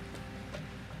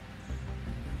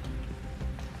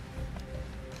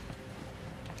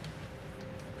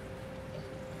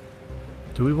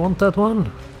 Do we want that one?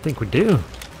 I think we do.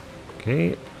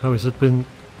 Okay, how has it been?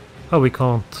 Oh, we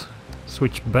can't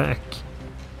switch back.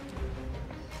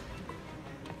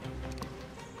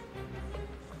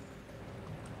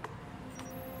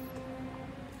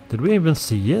 Did we even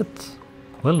see it?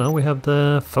 Well, now we have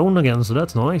the phone again, so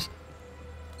that's nice.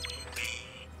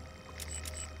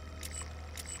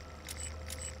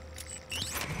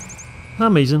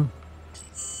 Amazing.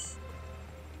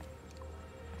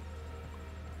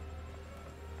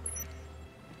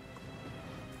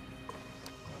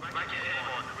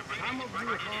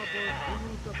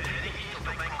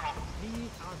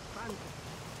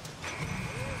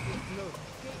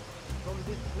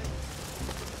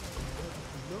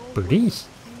 Booties.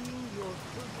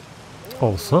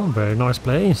 Also, very nice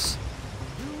place.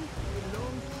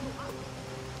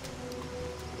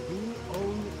 We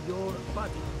own your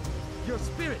body, your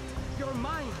spirit, your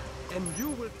mind, and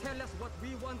you will tell us what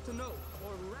we want to know,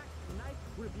 or Rack Knight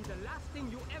will be the last thing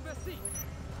you ever see.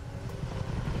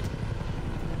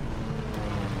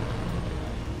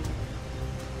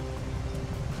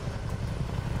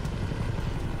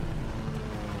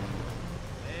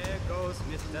 There goes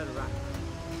Mr. Rack.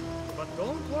 But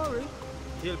don't worry,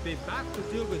 he'll be back to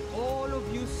deal with all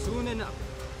of you soon enough.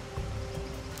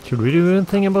 Should we do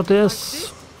anything about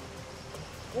this?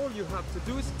 All you have to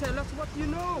do is tell us what you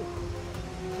know.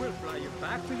 We'll fly you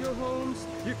back to your homes.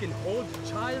 You can hold your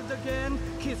child again,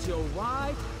 kiss your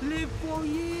wife, live for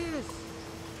years.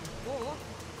 Or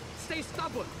stay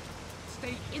stubborn,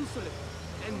 stay insolent,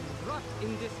 and rot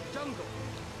in this jungle.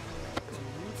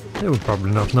 They would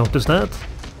probably not notice that.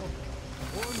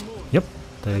 Yep,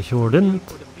 they sure didn't.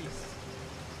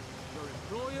 Your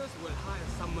employers will hire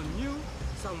someone new,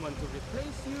 someone to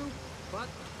replace you, but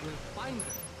we'll find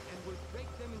them and we'll break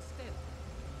them instead.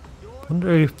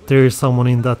 Wonder if there is someone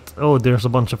in that... Oh, there's a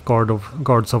bunch of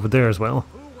guards over there as well.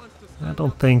 I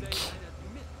don't think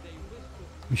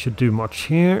we should do much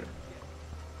here.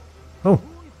 Oh,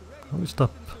 we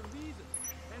stop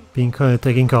being kind of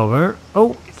taking cover.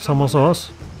 Oh, someone saw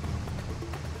us.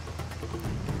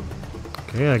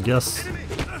 Okay, I guess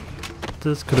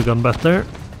this could have gone better.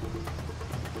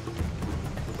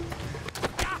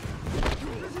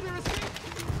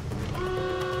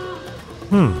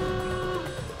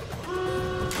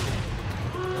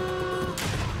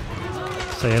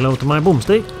 Say hello to my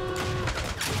boomstick.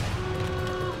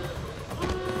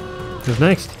 Who's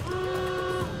next?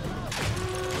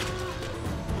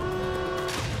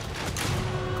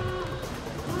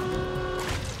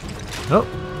 Oh,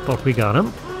 thought we got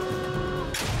him.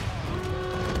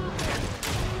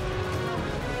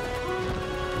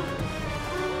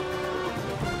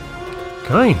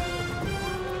 Okay.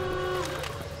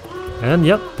 And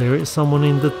yep, there is someone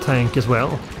in the tank as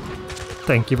well.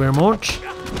 Thank you very much.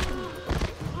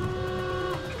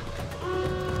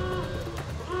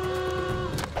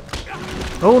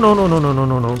 Oh no no no no no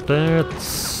no no,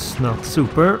 that's not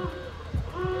super.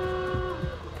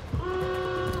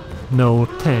 No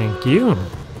thank you.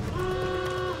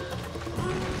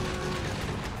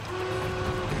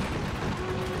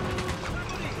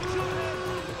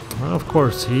 Of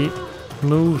course he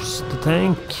moves the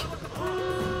tank.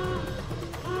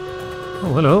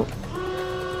 Oh, hello.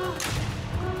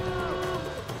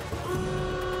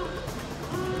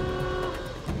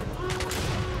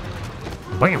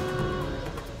 Bam!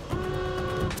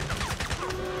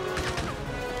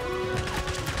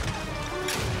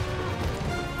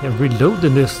 Yeah,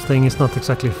 reloading this thing is not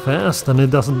exactly fast, and it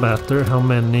doesn't matter how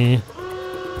many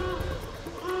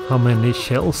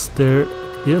shells there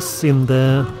is in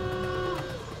the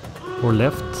room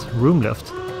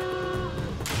left.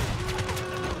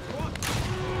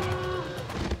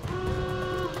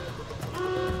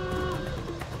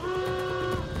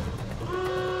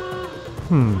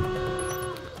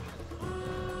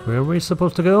 Where are we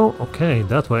supposed to go? Okay,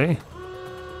 that way.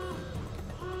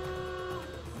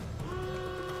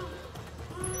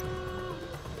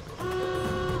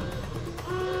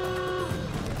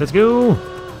 Let's go!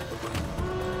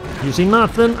 You see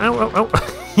nothing? Ow, ow, ow!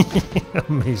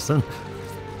 Amazing.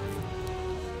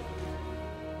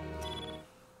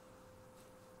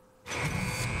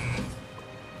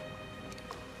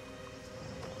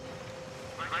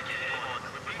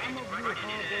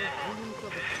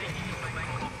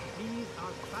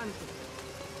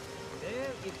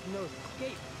 There is no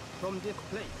escape from this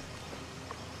place.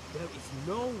 There is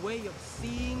no way of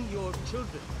seeing your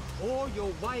children or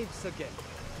your wives again.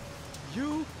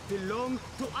 You belong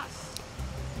to us.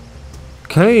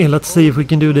 Okay, let's see if we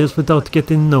can do this without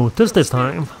getting noticed this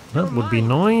time. That would be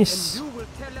nice.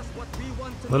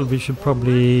 Well, we should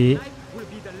probably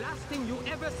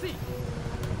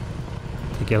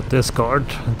take out this guard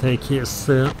and take his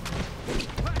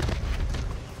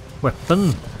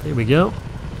weapon. Here we go.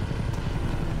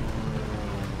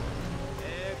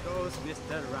 There goes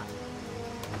Mr. Rat.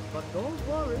 But don't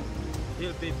worry,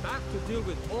 he'll be back to deal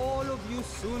with all of you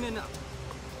soon enough.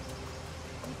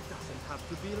 It doesn't have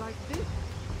to be like this.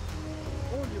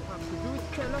 All you have to do is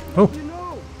tell us what you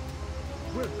know.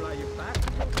 We'll fly you back.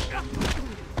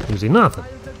 You see nothing.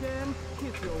 Again,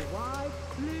 kiss your wife,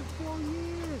 live for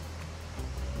years.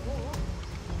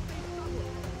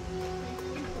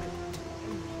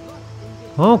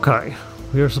 Okay,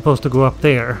 we are supposed to go up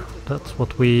there. That's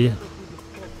what we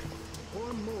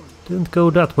didn't go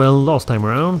that well last time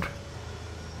around.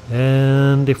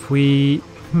 And if we...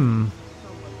 I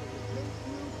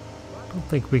don't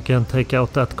think we can take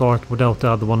out that guard without the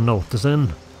other one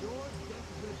noticing.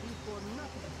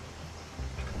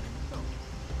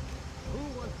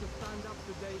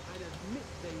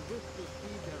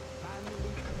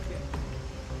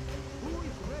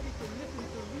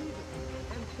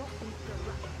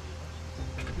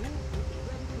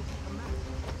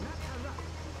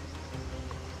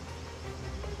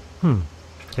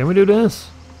 Can we do this?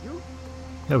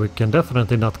 Yeah, we can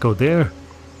definitely not go there.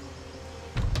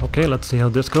 Okay, let's see how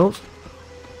this goes.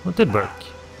 It did work.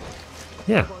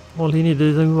 Yeah, all he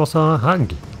needed was a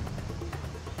hug.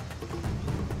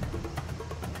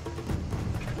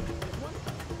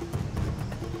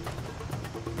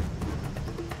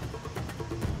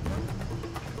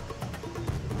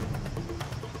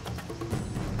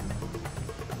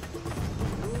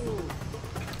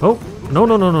 Oh, no,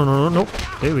 no, no, no, no, no.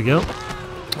 There we go.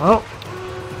 Oh.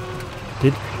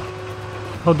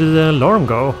 How did the alarm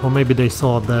go? Or maybe they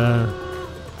saw the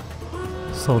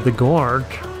guard.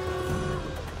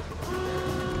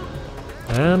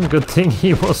 And good thing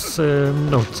he was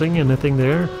noticing anything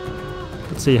there.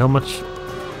 Let's see how much.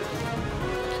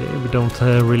 Okay, we don't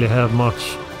really have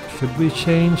much. Should we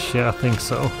change? Yeah, I think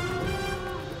so.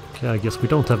 Okay, I guess we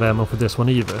don't have ammo for this one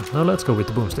either. Now let's go with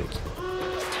the boomstick.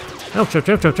 Ouch, ouch,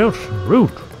 ouch, ouch, ouch.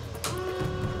 Rude.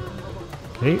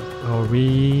 Okay, are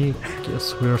we...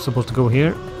 Guess we are supposed to go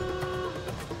here.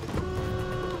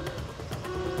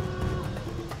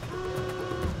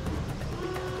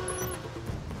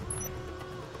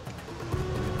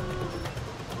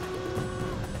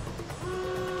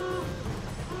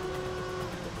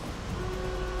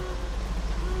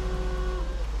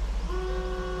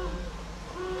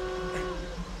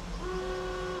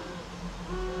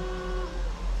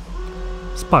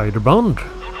 Spider Bond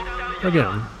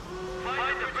again.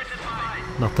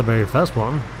 Not a very fast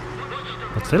one,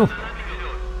 but still.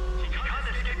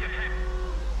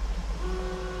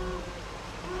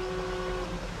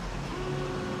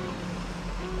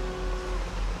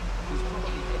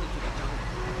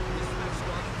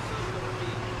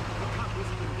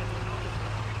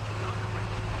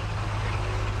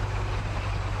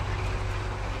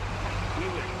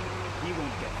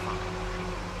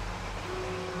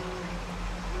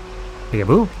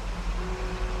 Peekaboo.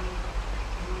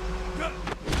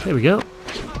 There we go.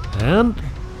 And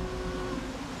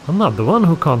another one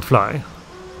who can't fly.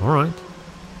 Alright.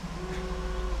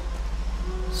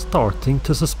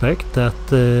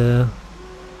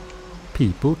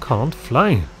 people can't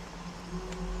fly.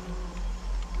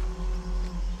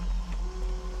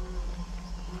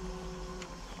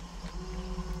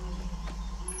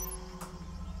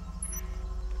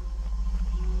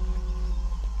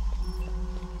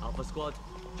 Alpha Squad,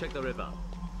 check the river.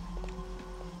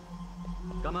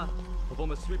 Gamma,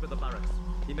 perform a sweep of the barracks.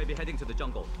 He may be heading to the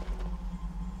jungle.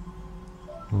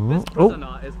 This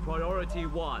prisoner is priority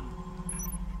 1.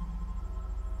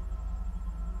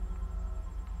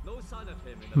 No sign of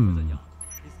him in the prison yard.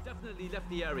 He's definitely left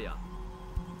the area.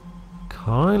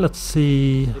 Okay, let's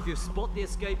see. If you spot the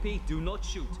escapee, do not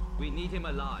shoot. We need him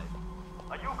alive.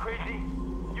 Are you crazy?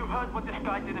 You heard what this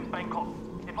guy did in Bangkok.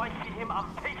 If I see him,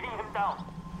 I'm taking him down.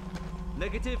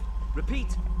 Negative.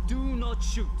 Repeat. Do not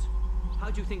shoot.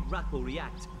 How do you think Rat will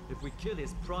react if we kill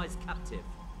his prize captive?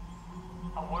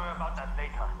 I'll worry about that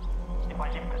later, if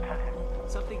I live to tell him.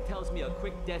 Something tells me a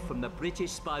quick death from the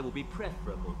British spy will be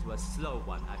preferable to a slow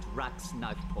one at Rat's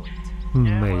knife point.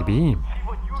 Maybe. See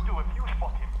what you do if you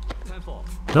spot him.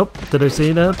 10-4. Nope, did I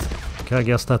see that? Okay, I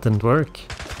guess that didn't work.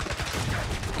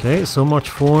 Okay, so much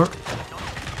for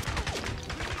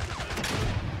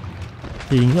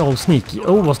being all sneaky.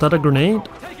 Oh, was that a grenade?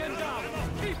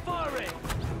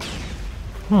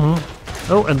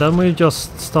 Oh, and then we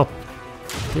just stop.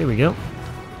 There we go.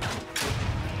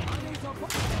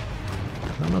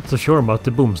 I'm not so sure about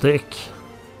the boomstick.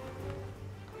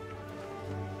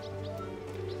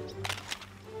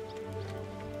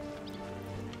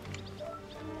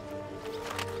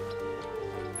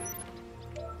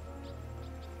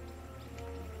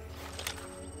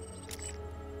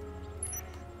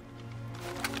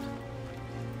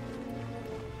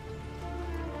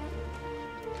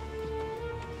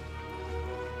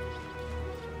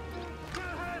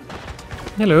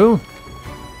 Hello.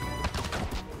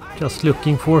 Just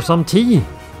looking for some tea.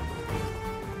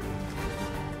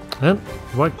 And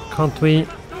why can't we...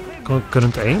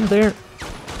 couldn't aim there?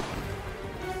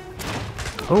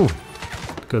 Oh,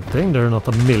 good thing there are not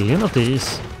a million of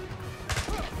these.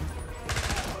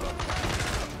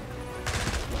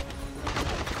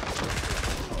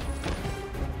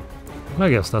 I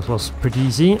guess that was pretty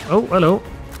easy. Oh, hello.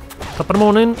 Top of the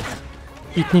morning.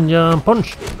 Eat ninja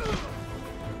punch.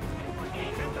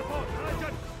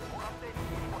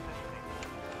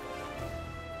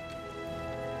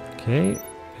 Okay,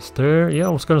 is there... yeah, I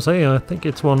was gonna say, I think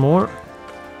it's one more.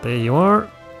 There you are.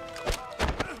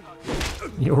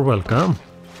 You're welcome.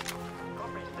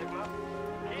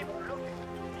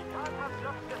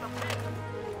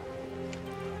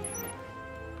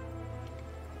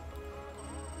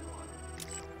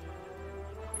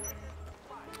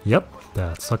 Yep,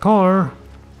 that's a car.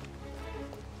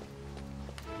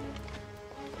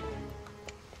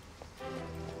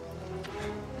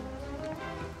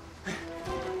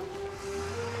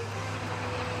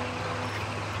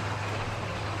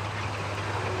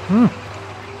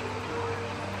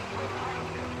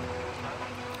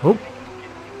 Oh.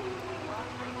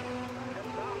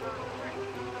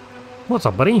 What's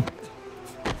up, buddy?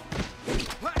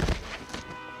 Sigma,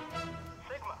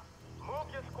 move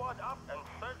your squad up and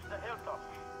search the hilltops.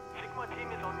 Sigma team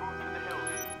is en route to the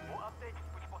hills. We'll update if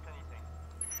we spot anything.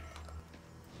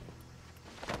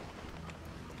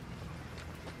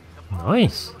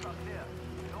 Nice.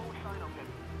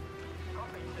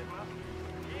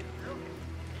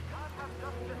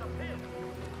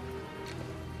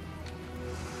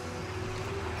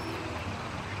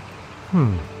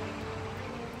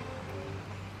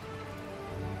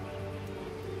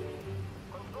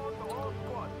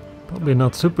 Probably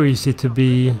not super easy to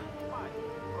be...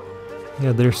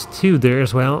 yeah, there's two there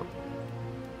as well.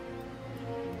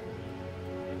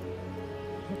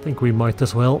 I think we might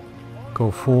as well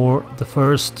go for the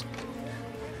first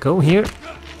go here.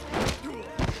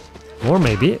 Or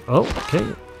maybe... oh, okay.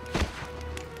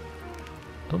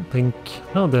 Don't think...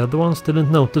 no, the other ones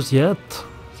didn't notice yet.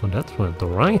 So that went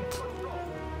alright.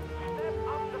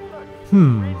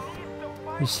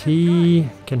 Is he...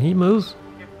 can he move?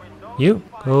 You,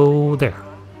 go there.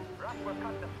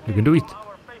 You can do it.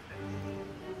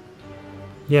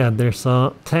 Yeah, there's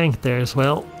a tank there as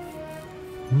well.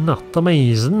 Not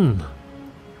amazing.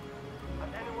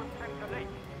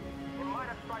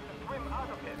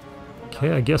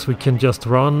 Okay, I guess we can just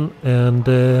run and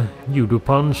judo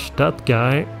punch that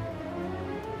guy.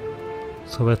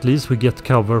 So at least we get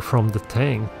cover from the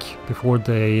tank before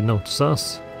they notice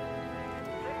us.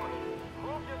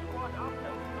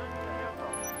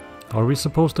 Are we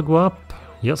supposed to go up?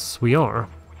 Yes, we are.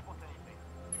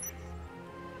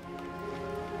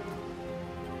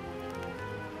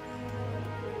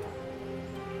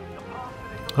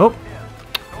 Oh!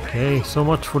 Okay, so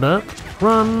much for that.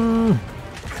 Run!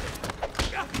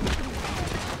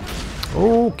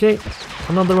 Okay,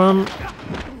 another one.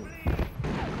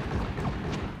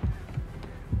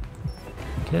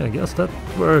 Okay, I guess that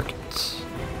worked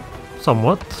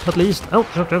somewhat, at least. Oh,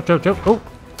 ouch, ouch, ouch, ouch. Oh!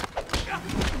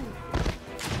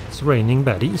 It's raining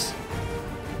baddies.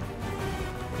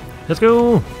 Let's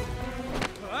go!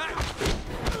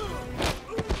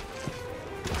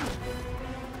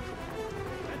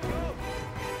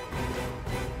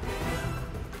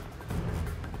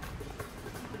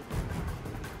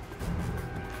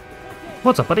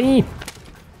 What's up, buddy?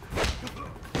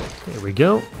 There we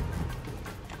go.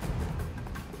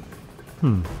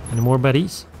 Any more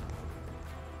baddies?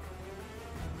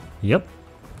 Yep.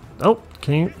 Oh,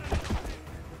 can you...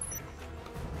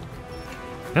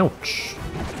 Ouch.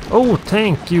 Oh,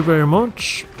 thank you very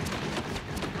much.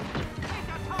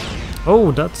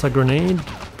 Oh, that's a grenade.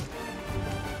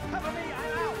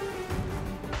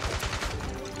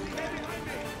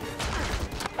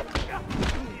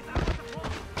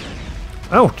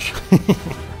 Ouch!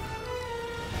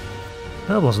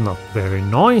 That was not very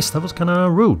nice, that was kinda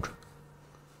rude.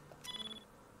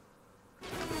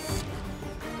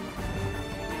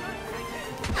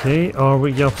 Okay, are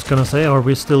we, I was gonna say, are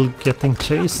we still getting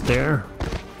chased there?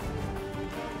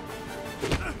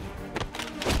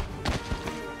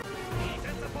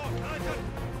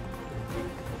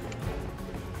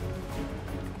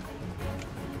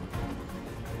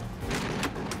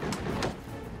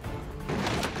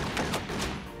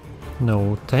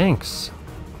 No thanks.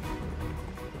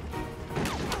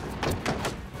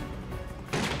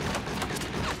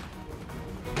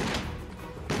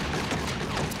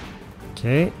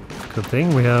 Okay, good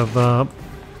thing we have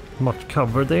much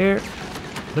cover there.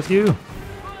 Let's go.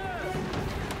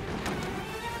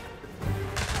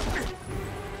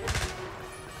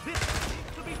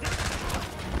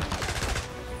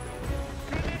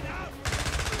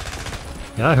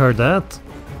 Yeah, I heard that.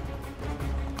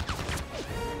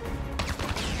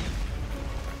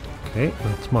 Okay,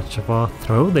 not much of a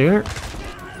throw there.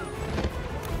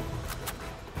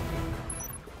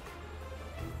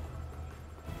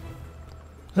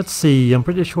 Let's see, I'm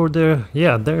pretty sure there...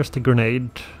 Yeah, there's the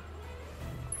grenade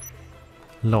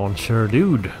launcher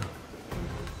dude.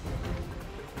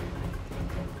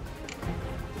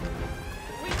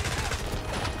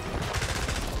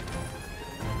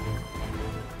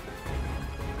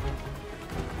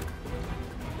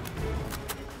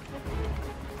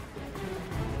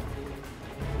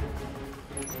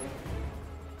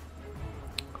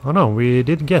 Oh no, we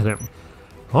did get him.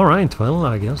 Alright, well,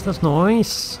 I guess that's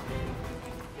nice.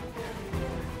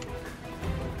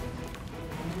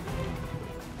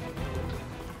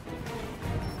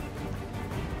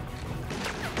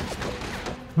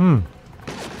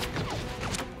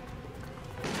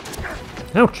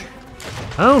 Ouch!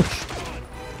 Ouch!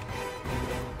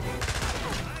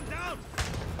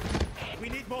 We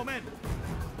need more men.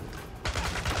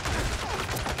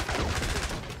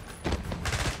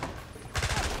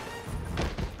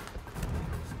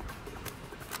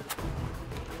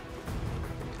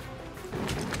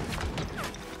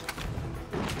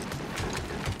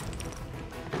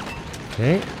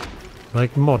 Okay,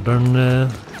 like modern, or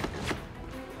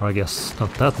I guess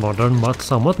not that modern, but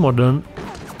somewhat modern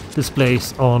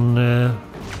displays on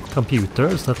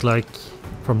computers that like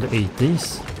from the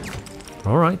 80s.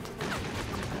 Alright.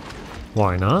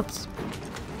 Why not?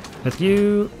 Let's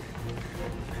go!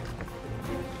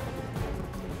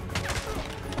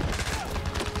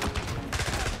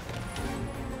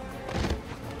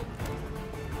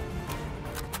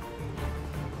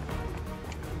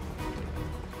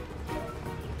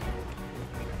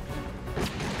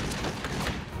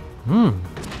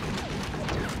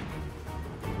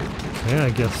 Okay, I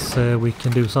guess we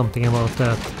can do something about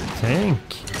that tank.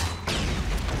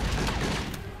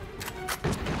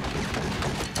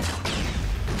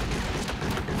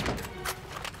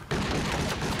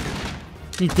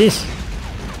 Eat this!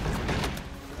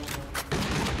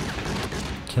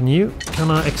 Can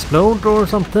I explode or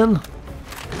something?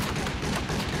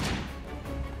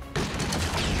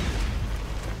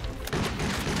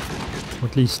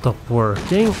 At least stop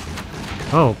working.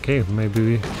 Oh, okay, maybe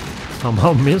we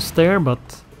somehow missed there, but...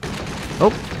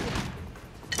 Oh!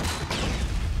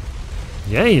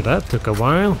 Yay, that took a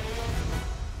while.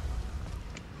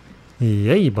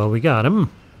 Yay, but we got him.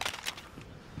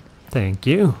 Thank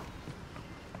you.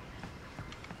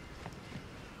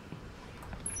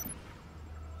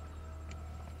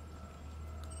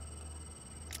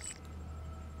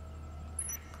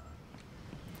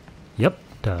 Yep,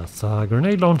 that's a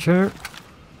grenade launcher.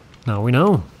 Now we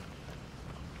know.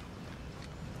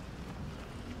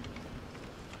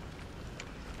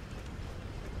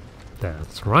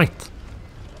 That's right.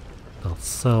 Not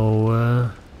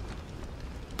so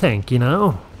tanky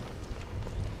now.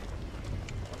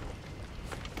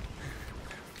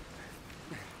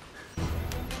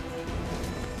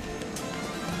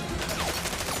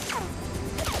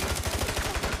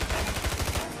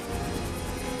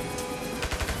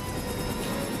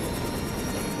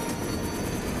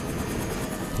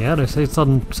 Yeah, they say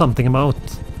something about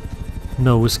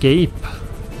no escape.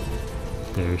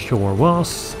 There sure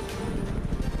was.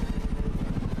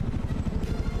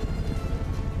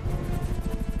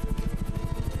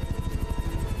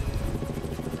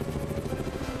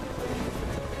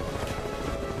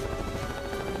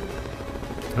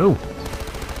 Oh.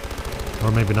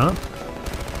 Or maybe not.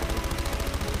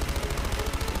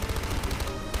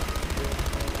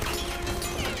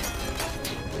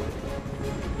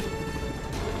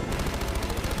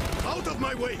 Out of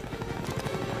my way!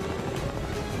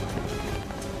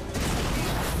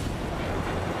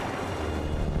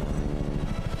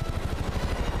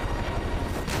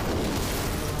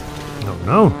 Oh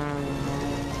no.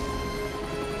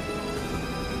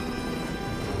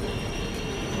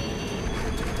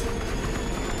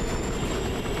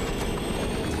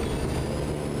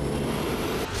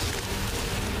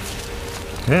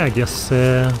 Okay, I guess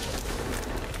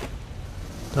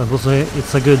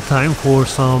it's a good time for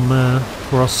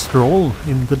for a stroll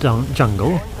in the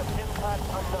jungle.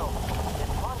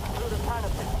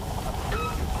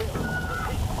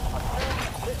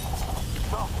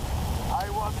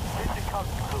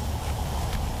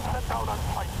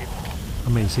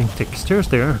 Amazing textures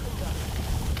there.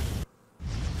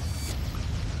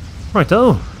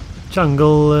 Righto,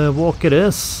 jungle walk it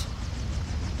is.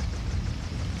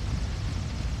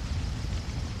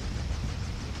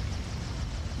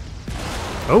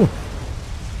 Oh,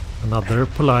 another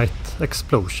polite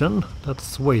explosion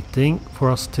that's waiting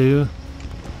for us to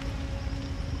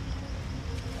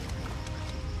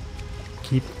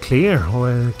keep clear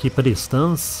or keep a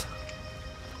distance.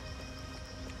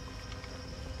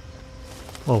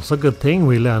 Also good thing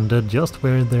we landed just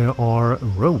where there are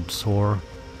roads or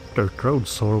dirt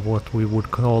roads or what we would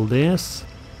call this.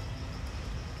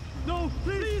 No,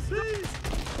 please, please!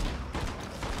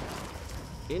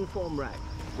 Inform Rack.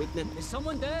 Witness. Is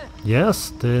someone there? Yes,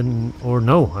 then, or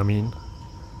no, I mean.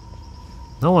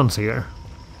 No one's here.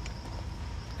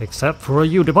 Except for a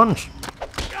UD punch.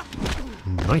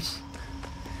 Nice.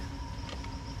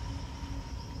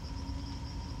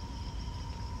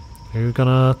 Are you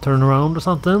gonna turn around or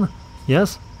something?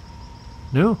 Yes?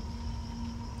 No?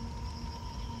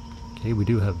 Okay, we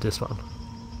do have this one.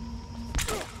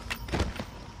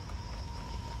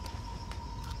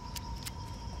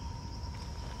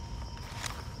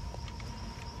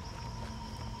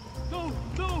 No,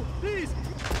 no, please!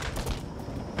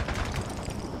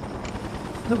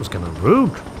 That was kinda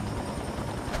rude.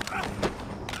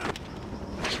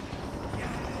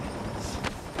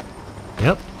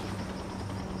 Yep.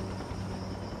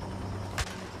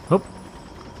 Oh.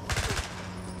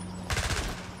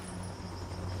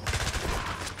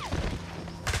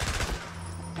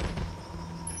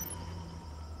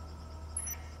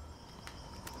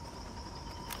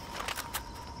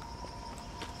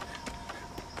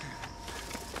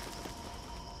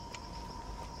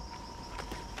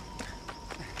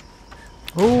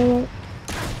 Oh.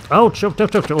 Ouch, ouch,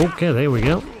 ouch, ouch. Okay, there we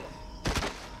go.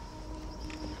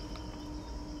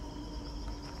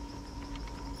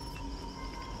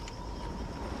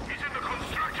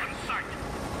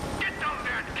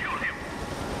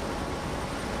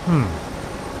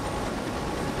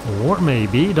 Or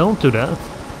maybe don't do that.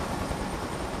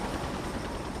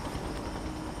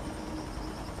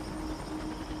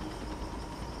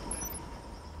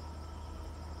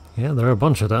 Yeah, there are a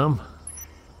bunch of them.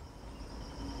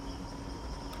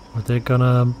 Are they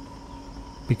gonna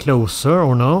be closer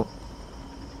or no?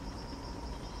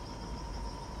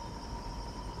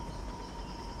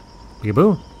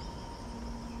 Peekaboo.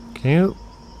 Okay.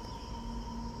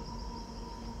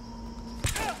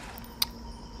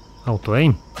 Auto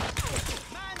aim.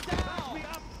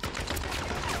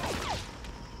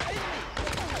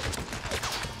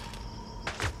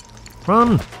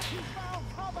 Run!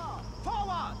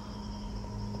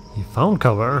 He found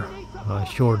cover. I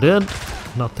sure did.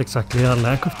 Not exactly a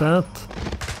lack of that.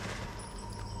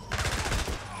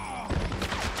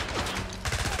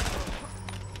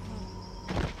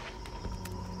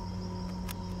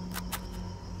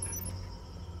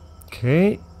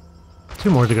 Okay, 2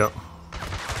 more to go.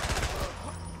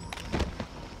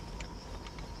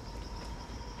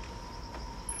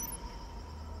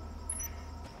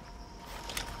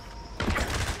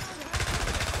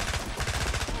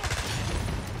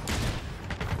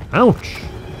 Ouch!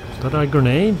 Is that a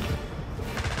grenade?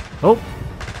 Oh!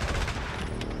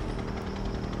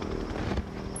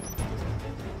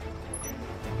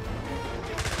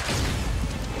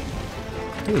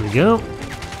 Here we go.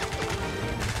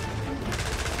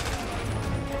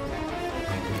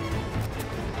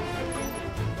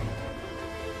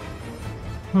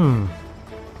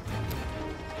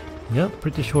 Yeah,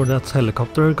 pretty sure that's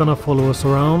helicopter gonna follow us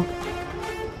around.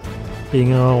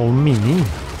 Being our old mini.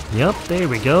 Yep, there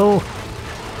we go.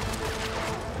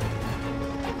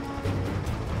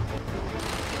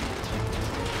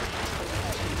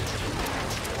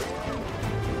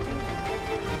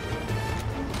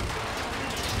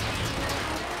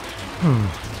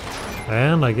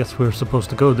 And I guess we're supposed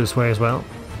to go this way as well.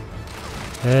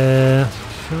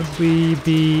 Should we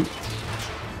be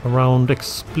around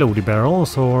explodey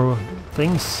barrels or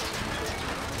things?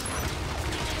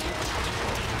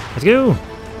 Let's go!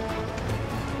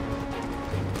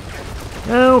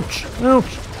 Ouch!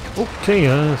 Ouch! Okay,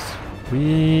 yes.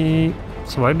 We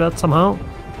survived that somehow.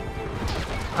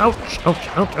 Ouch! Ouch!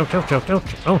 Ouch! Ouch! Ouch! Ouch!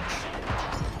 Ouch! Ouch!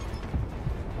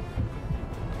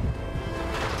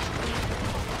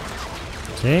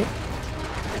 Okay.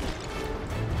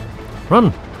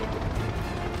 Run!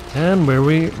 And where are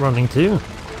we running to?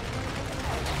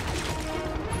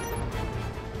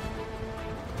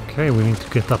 Okay, we need to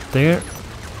get up there.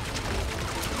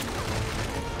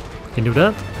 Can do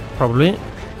that? Probably.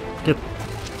 Get...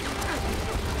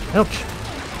 Ouch!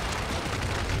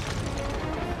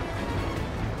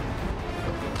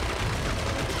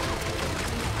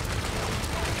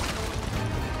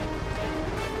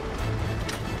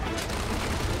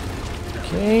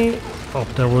 Okay. Oh,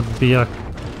 there would be a...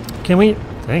 Can we...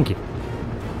 Thank you.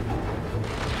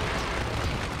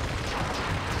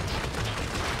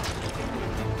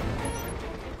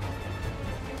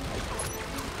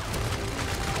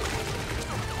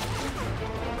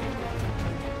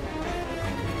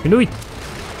 You do it!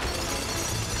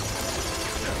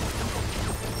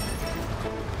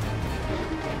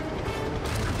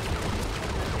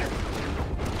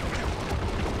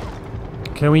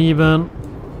 Can we even...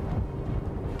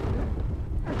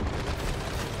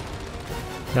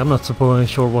 I'm not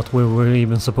sure what we were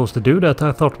even supposed to do that.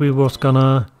 I thought we was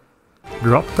gonna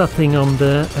drop that thing on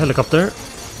the helicopter.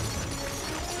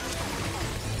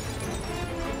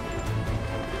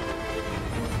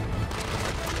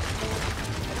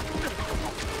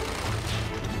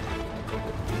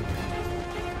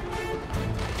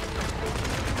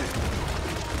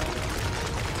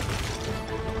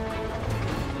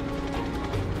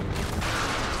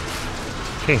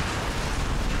 Okay.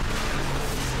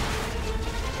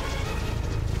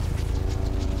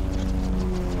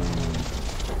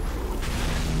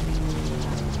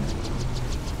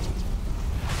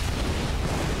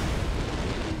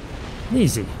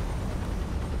 Easy.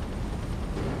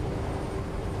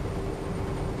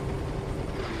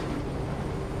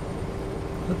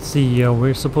 Let's see,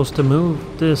 we're supposed to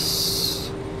move this.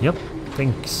 Yep,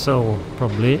 think so,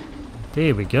 probably.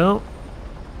 There we go.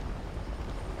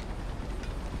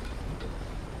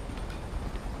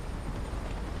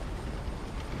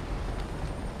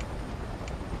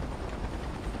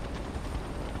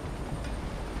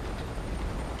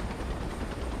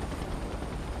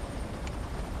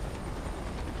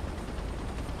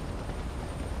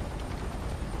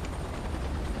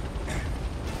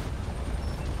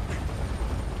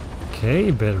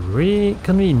 Okay, very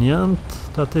convenient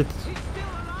that it...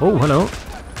 Oh, hello.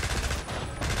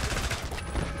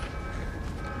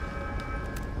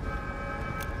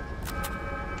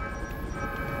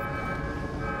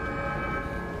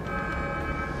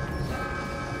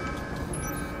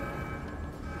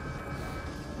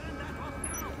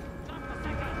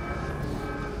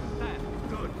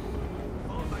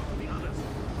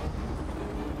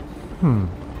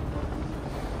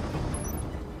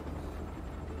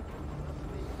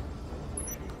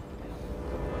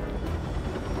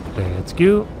 Let's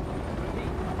go.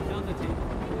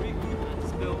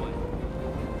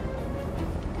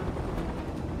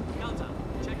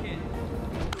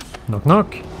 Knock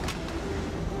knock.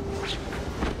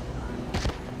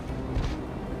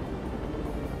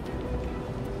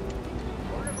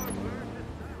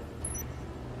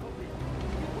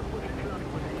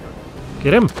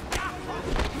 Get him.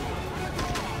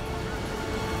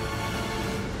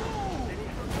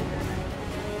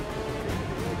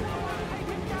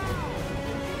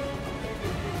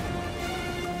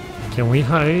 Can we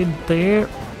hide there?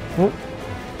 Oh.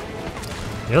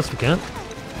 Yes, we can.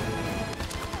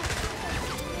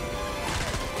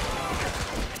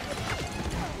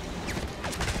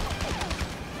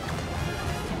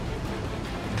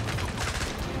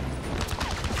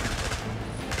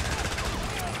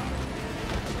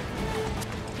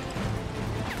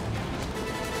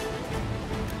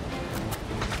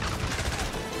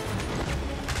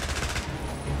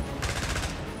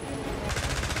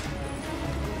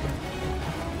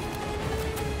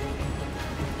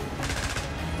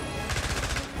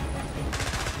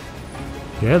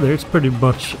 Yeah, there's pretty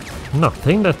much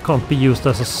nothing that can't be used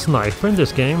as a sniper in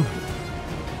this game.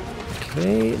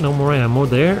 Okay, no more ammo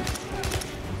there.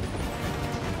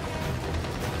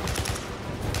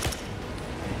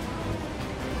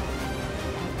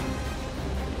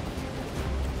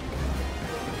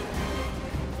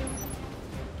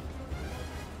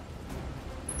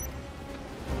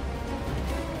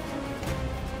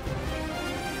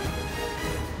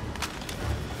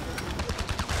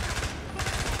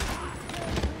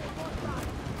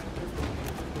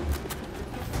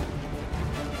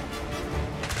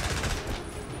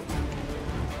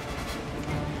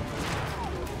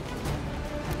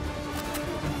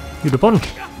 You the punch.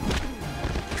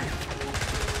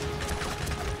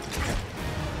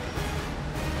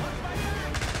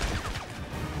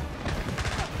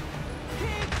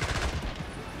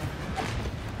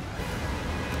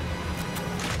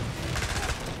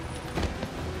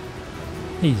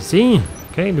 Easy.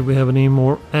 Okay, do we have any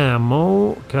more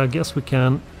ammo? Okay, I guess we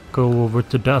can go over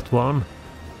to that one.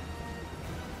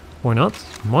 Why not?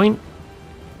 Mine.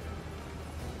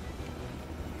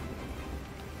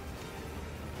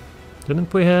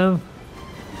 Didn't we have?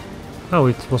 Oh,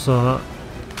 it was a...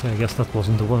 I guess that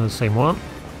wasn't the one, the same one.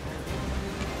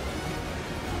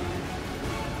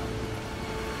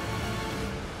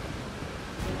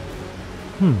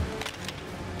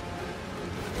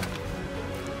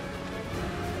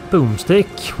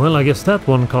 Boomstick. Well, I guess that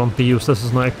one can't be used as a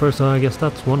sniper, so I guess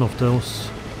that's one of those.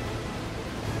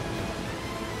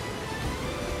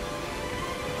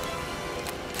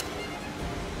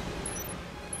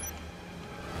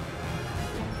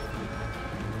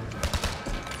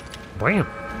 Bam!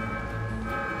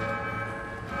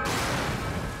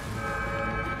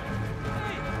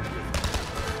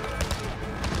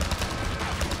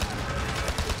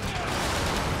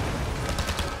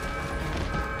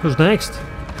 Who's next?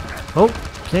 Oh,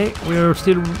 okay, we're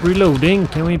still reloading.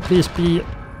 Can we please be a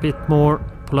bit more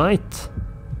polite?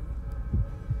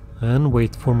 And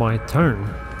wait for my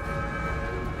turn.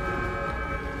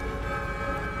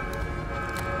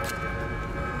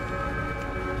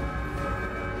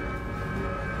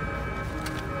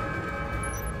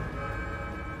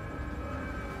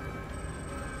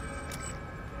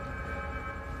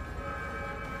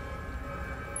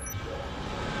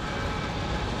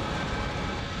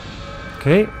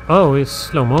 Okay, oh, it's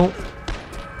slow-mo.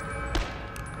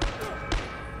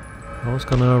 I was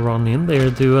gonna run in there,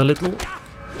 do a little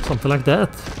something like that.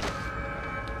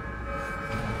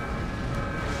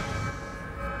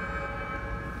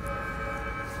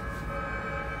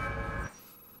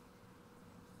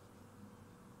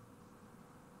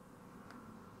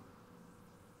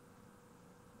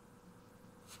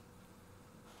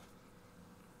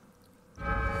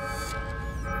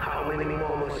 How many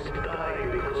more must die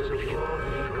because of your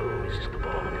ego, Mr.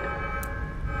 Bond?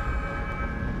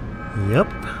 Yep.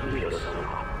 Leave us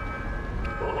somehow.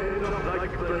 Or end up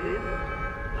like Berlin,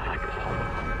 like Palmer,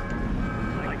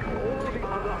 like all the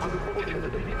other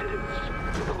unfortunate victims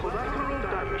of the collateral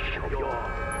damage of your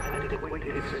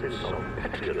antiquated sense of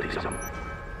patriotism.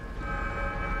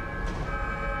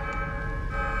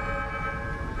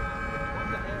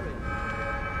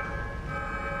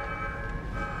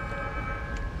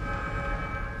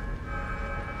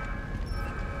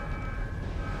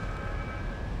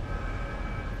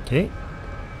 Okay.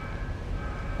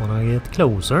 Wanna get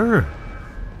closer?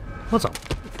 What's up?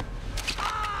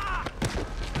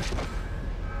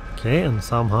 Okay, and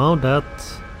somehow that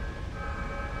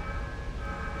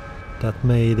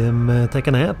made him take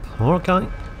a nap. Okay.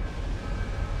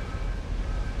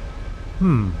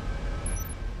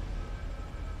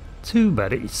 Two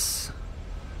baddies.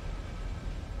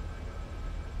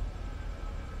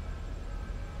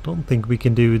 Don't think we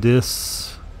can do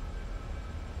this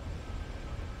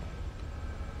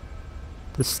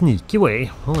the sneaky way.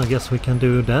 Well, I guess we can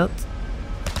do that.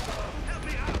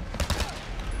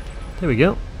 There we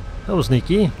go. That was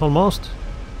sneaky, almost.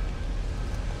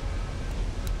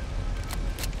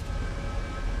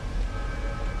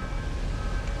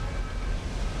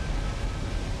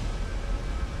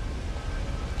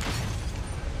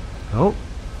 Oh.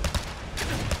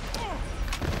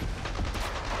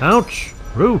 Ouch!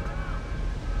 Rude.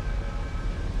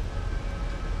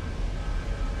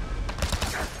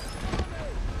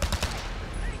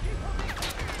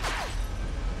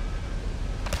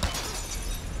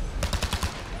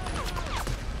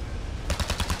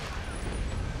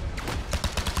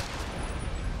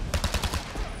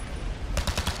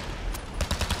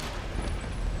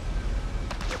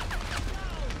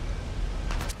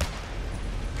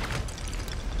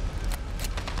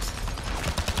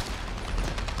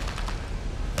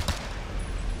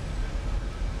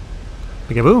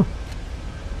 Peekaboo.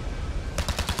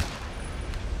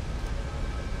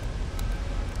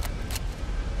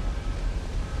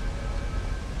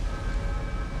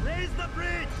 Raise the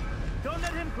bridge! Don't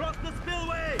let him cross the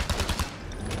spillway!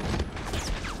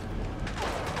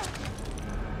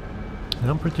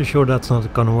 I'm pretty sure that's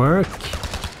not gonna work.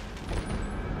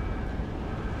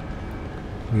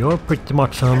 We are pretty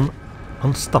much an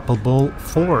unstoppable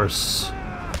force.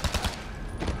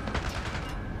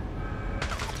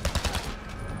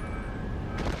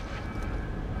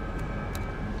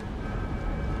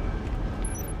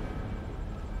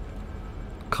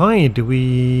 Okay, do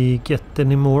we get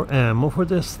any more ammo for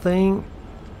this thing?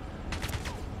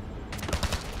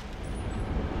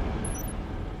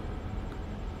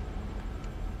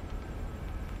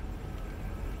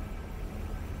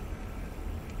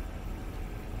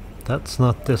 That's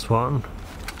not this one.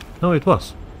 No, it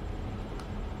was.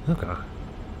 Okay.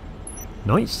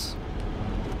 Nice.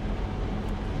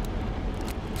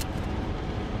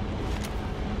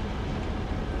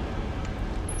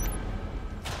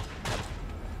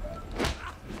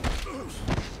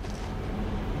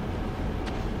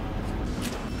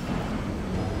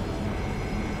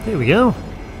 There we go.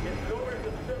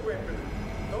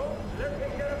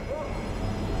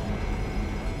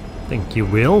 Think you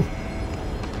will.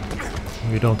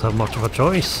 We don't have much of a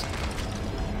choice.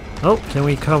 Oh, can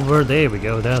we cover? There we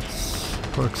go. That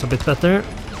works a bit better.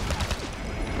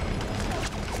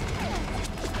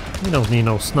 We don't need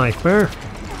no sniper.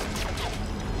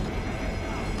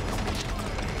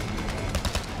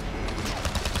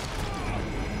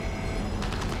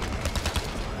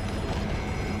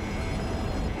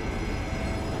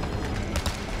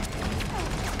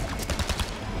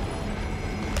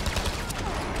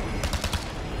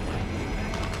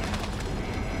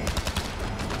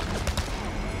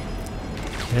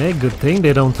 Okay, good thing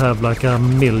they don't have like a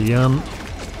million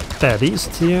baddies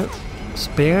to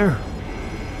spare.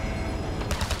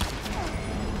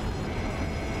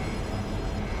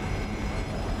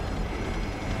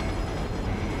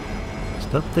 It's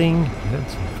that thing,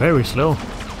 it's very slow.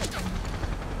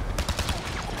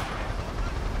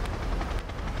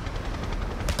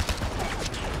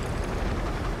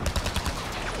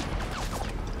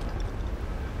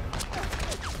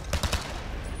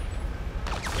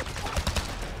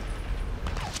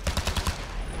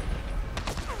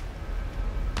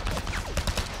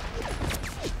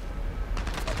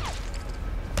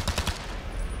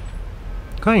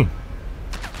 Okay.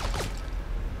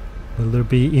 Will there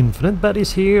be infinite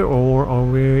baddies here, or are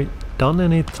we done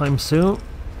anytime soon?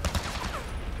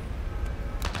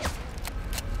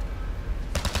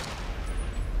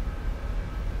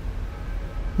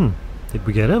 Did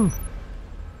we get him?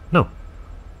 No.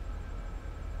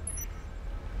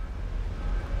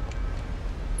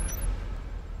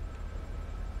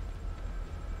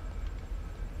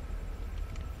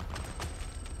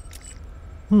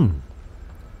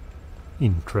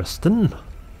 Interesting.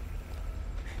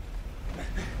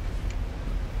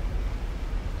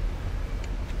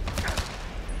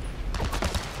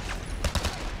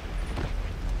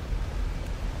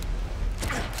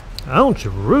 Ouch,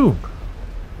 rude.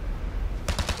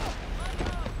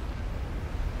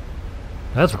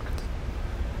 That's right.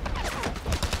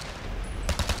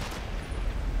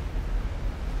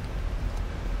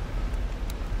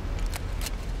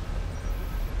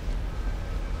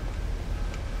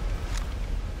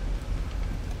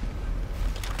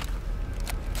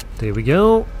 There we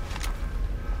go.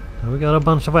 Now we got a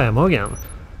bunch of ammo again.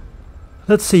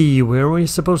 Let's see, where are we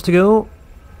supposed to go?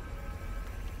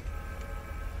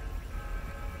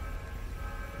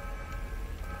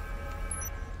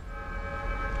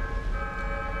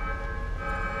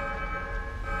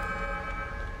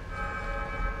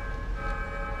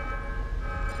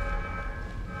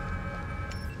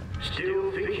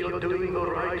 Still think you're doing the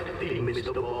right thing,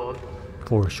 Mr. Bond?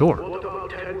 For sure. What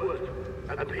about Edward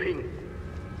and Ping?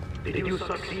 Did you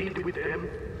succeed with them?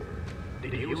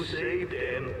 Did you save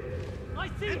them? I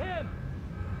see him!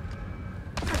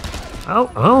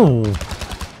 Ow, ow!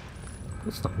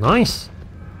 That's not nice.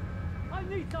 I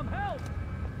need some help!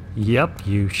 Yep,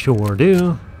 you sure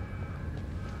do.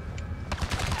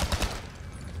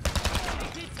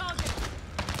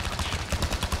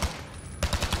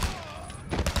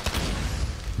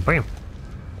 Bam!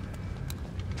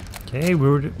 Okay,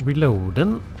 we're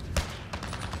reloading.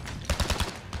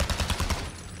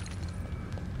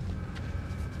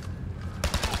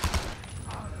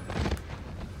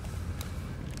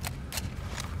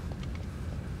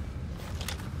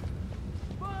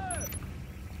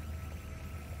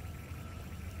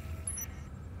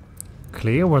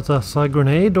 Clear, was that a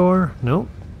grenade or no?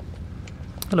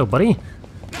 Hello, buddy.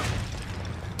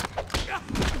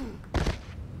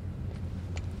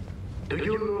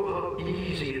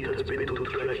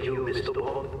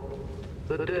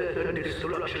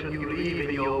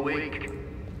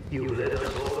 You led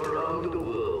us all around the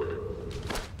world.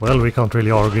 Well, we can't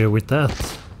really argue with that.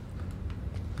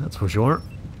 That's for sure.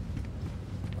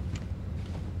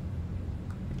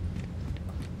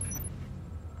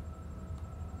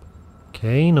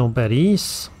 Okay, no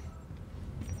baddies.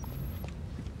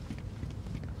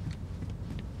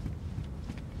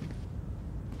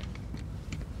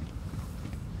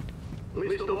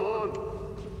 Mr. Bond,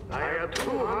 I have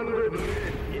 200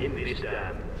 men in this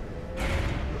dam.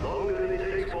 The longer it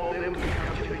takes for them to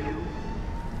capture you,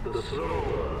 the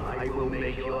slower I will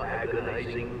make your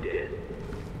agonizing death.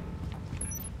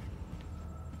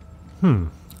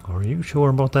 Are you sure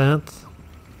about that?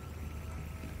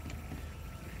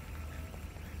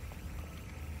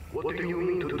 What do you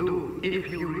mean to do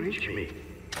if you reach me?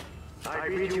 I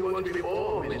beat you once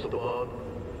before, Mr. Bond.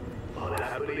 I'll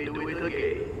happily do it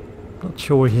again. Not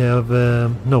sure you have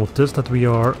noticed that we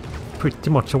are pretty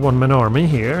much a one-man army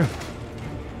here.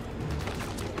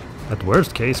 At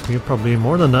worst case, we're probably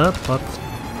more than that, but...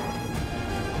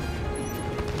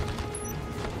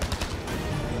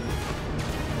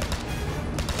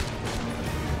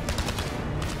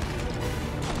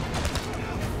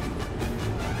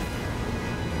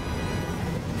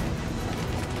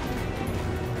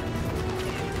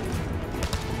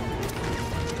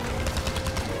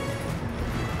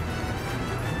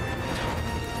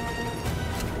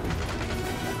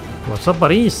 What's up,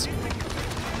 buddies?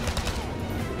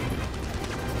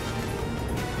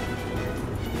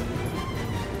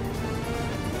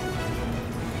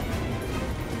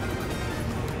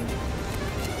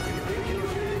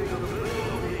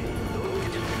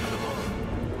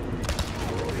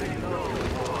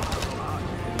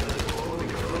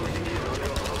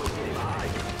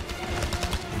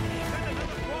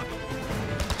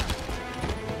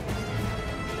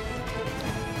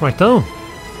 Right though.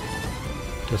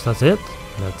 Guess that's it.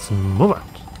 Let's move it.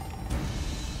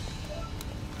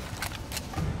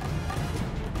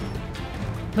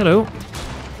 Hello.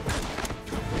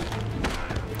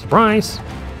 Surprise.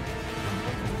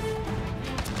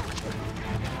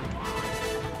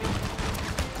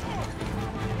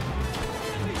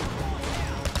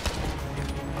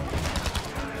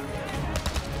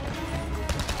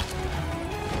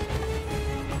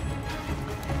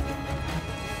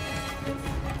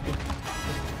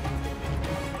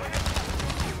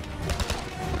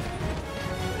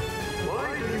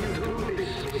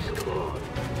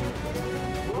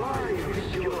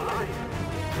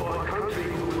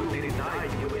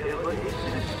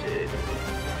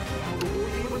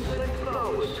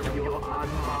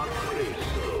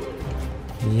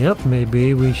 Yep,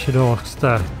 maybe we should ask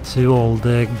that to all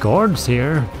the guards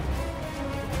here.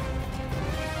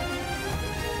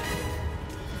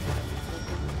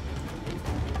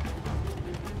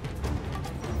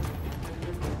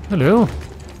 Hello.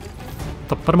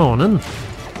 Tappar manen.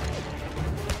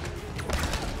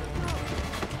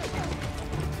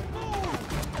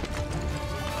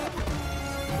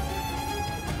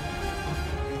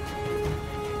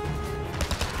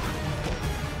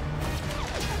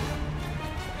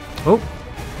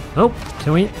 Oh,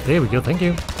 can we? There we go, thank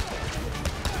you.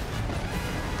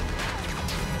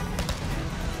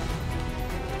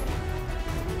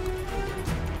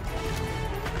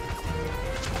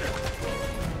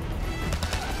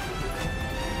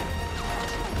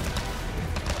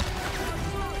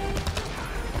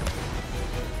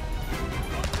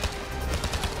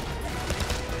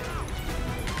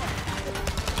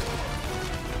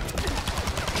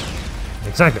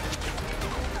 Exactly.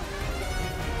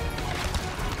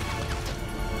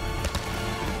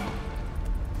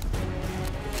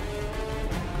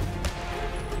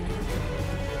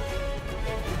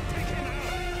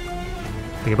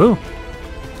 Peekaboo.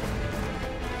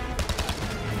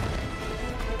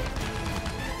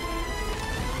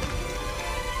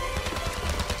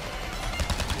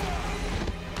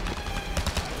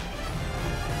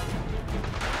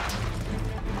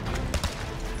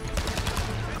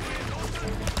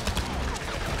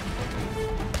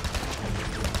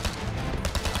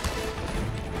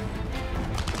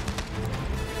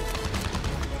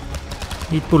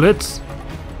 Eat bullets.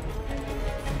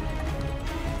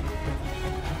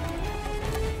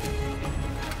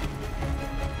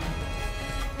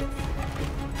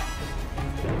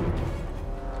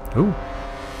 Oh.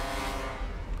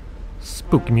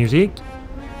 Spooky music.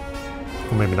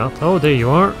 Or maybe not. Oh, there you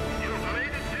are.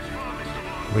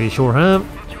 We sure have.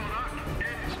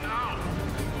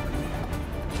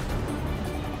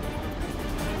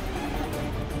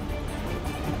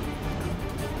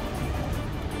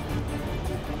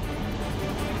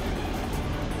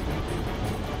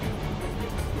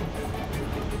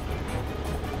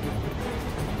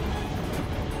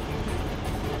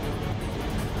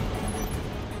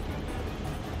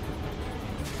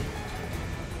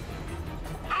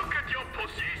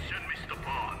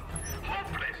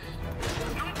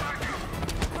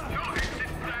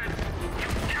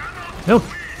 Ouch!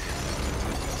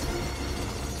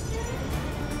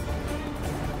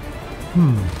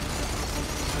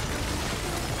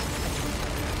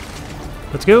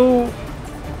 Let's go!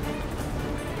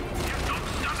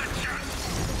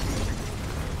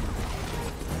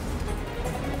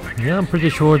 Yeah, I'm pretty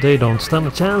sure they don't stand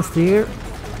a chance here.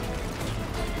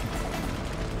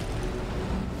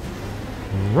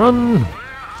 Run!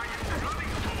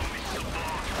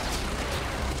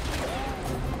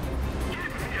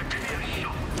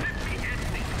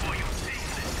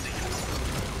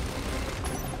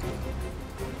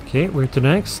 Okay, where to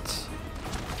next?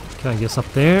 Okay, I guess up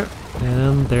there.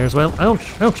 And there as well.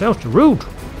 Ouch! Ouch! Ouch! Rude!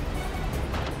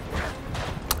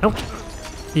 Ouch!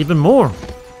 Even more!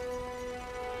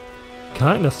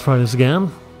 Okay, let's try this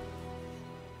again.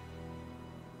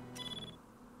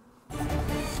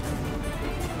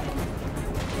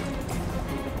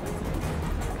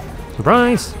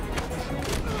 Surprise!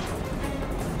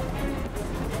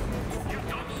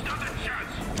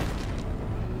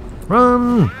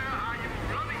 Run!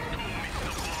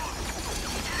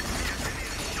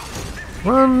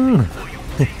 Run!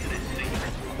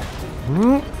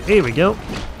 Here we go.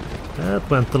 That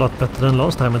went a lot better than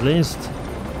last time at least.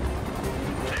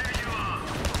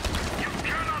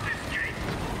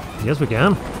 Yes, we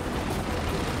can.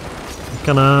 We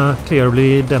kinda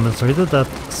clearly demonstrated that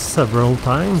several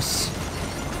times.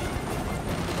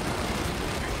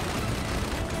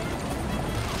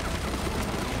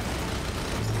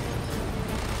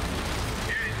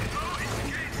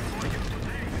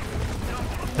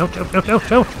 Ouch, ouch, ouch,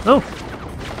 ouch, ouch, ouch!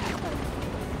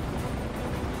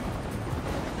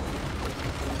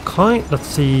 Okay, let's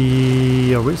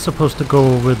see. Are we supposed to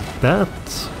go with that?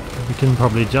 We can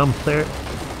probably jump there.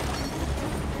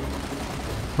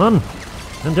 Run!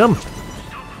 And jump!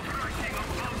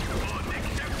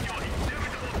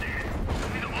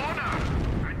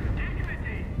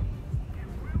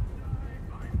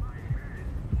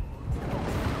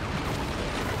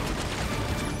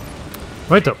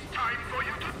 Right up.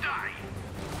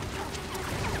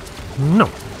 No.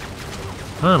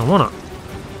 I don't wanna.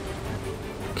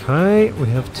 Okay, we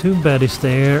have two baddies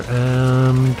there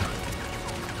and...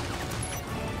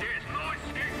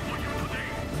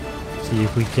 see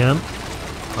if we can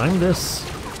climb this.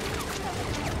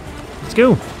 Let's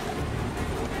go!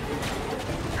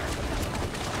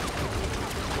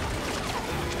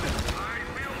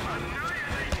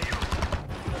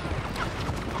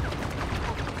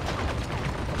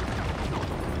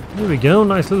 There we go,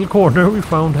 nice little corner we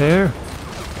found here.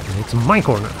 And it's my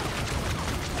corner.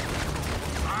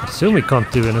 I assume we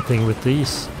can't do anything with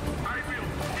these.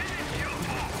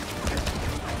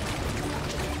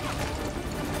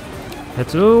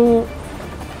 Let's go!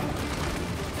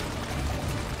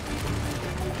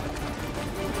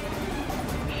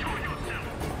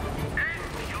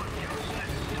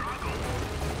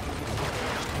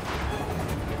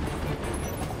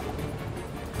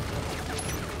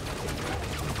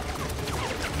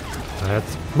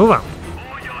 Let's move on.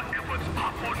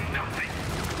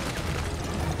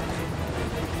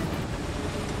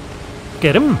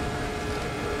 Get him!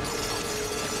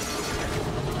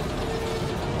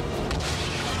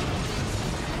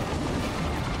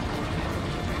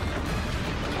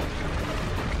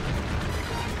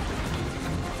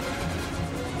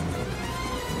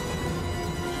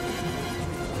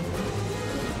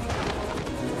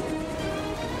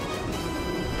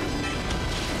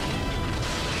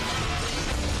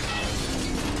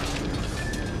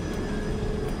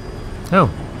 Oh,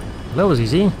 that was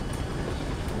easy.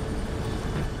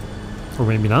 Or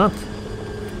maybe not.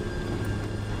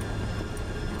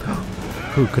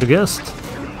 Who could have guessed?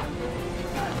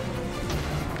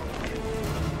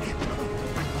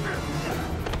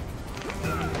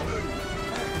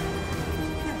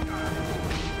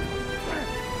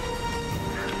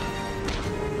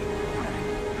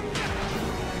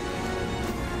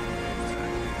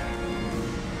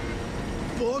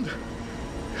 Bond,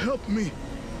 help me.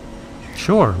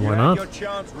 Sure, why not? Your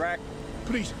chance, Rack.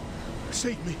 Please,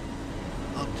 save me.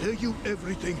 I'll tell you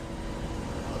everything.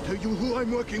 I'll tell you who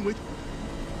I'm working with.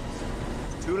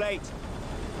 Too late.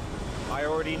 I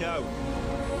already know.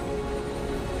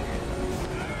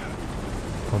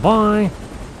 Bye-bye.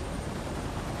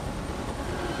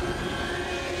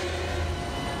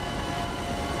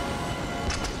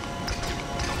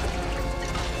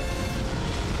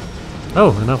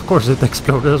 Oh, and of course it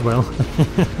exploded as well.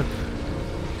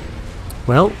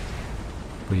 Well,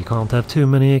 we can't have too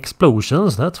many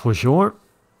explosions, that's for sure.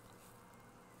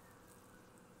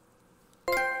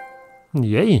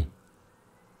 Yay.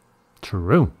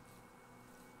 True.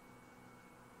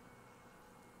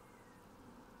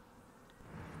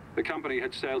 The company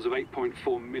had sales of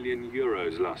 8.4 million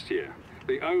euros last year.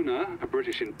 The owner, a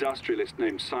British industrialist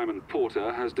named Simon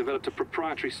Porter, has developed a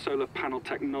proprietary solar panel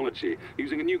technology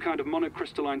using a new kind of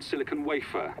monocrystalline silicon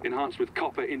wafer enhanced with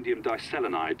copper indium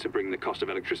diselenide to bring the cost of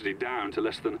electricity down to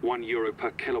less than €1 per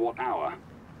kilowatt hour.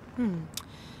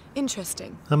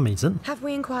 Interesting. Amazing. Have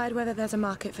we inquired whether there's a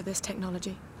market for this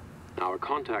technology? Our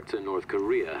contacts in North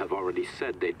Korea have already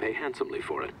said they'd pay handsomely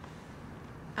for it.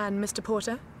 And Mr.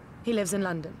 Porter? He lives in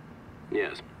London.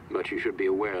 Yes, but you should be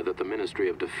aware that the Ministry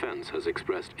of Defense has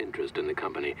expressed interest in the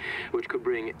company, which could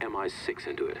bring MI6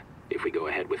 into it, if we go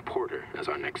ahead with Porter as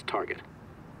our next target.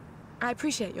 I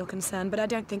appreciate your concern, but I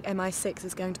don't think MI6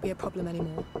 is going to be a problem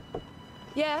anymore.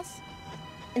 Yes?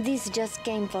 This just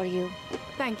came for you.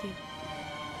 Thank you.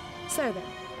 So then,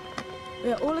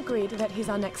 we are all agreed that he's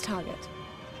our next target.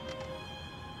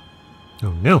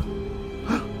 Oh no.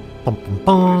 Bum, bum,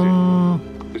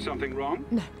 bum. Is something wrong?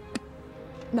 No.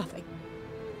 Nothing.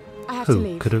 I have to Who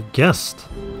leave. could have guessed?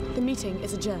 The meeting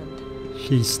is adjourned.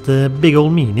 She's the big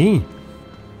old meanie.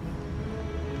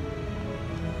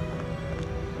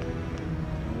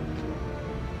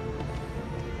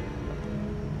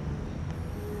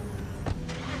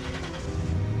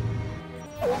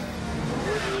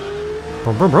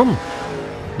 Brum, brum, brum.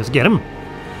 Let's get him.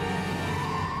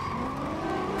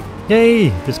 Yay!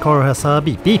 This car has a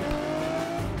beep beep.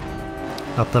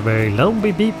 Not a very low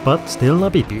beep beep, but still a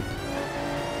beep beep.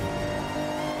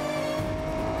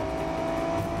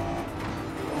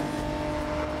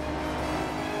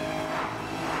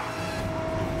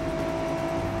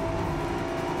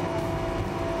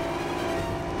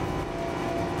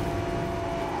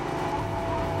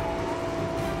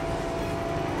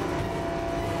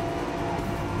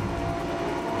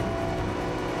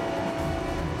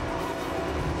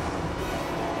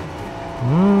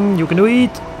 You can do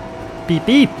it! Beep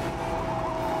beep!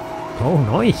 Oh,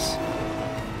 nice!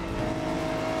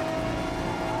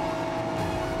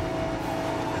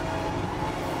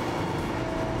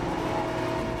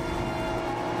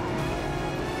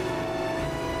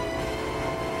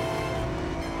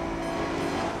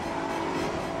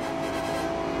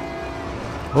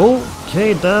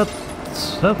 Okay,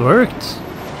 that worked.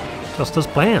 Just as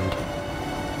planned.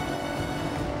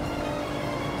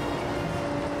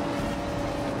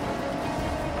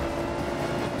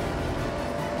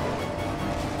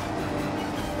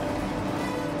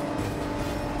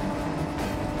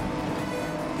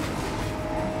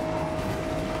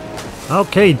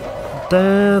 Okay,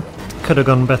 that could have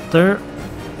gone better.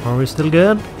 Are we still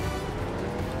good?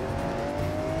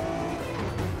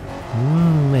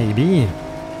 Maybe.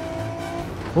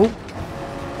 Oh.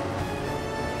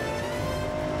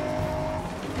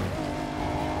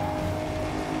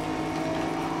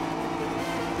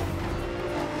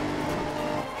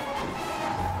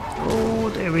 Oh,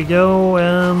 there we go,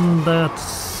 and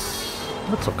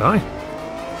that's okay.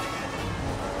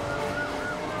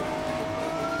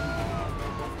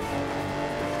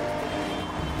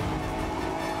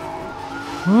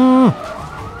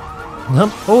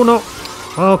 Oh no!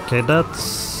 Okay,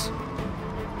 that's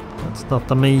not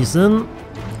amazing.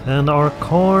 And our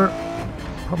car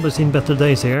probably seen better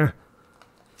days here.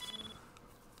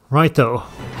 Righto.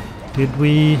 Did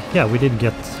we? Yeah, we did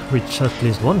reach at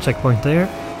least one checkpoint there.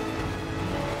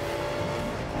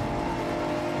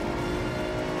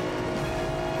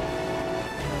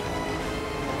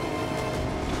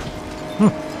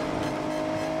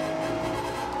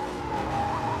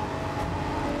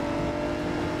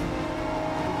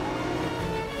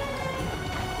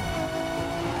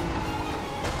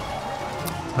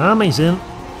 Amazing.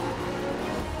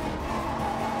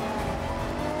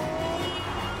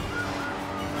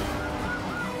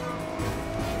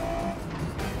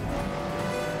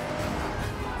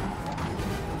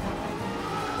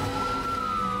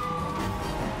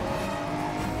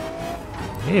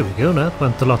 Here we go, that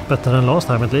went a lot better than last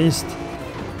time at least.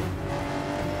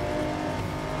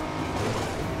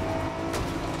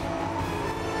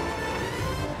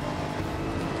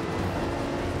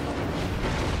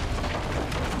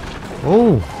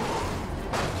 Oh!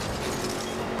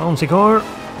 Bouncy car!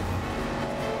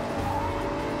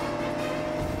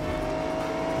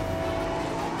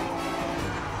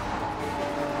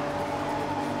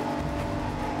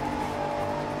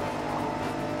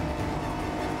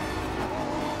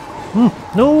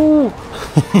 No!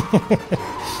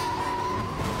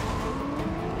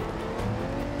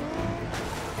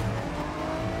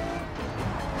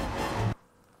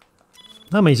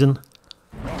 Amazing.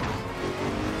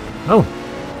 Oh!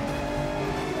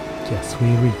 Yes, we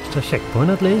reached a checkpoint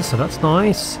at least, so that's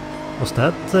nice. Was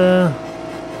that...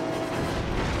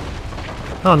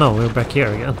 Oh no, we're back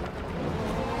here again.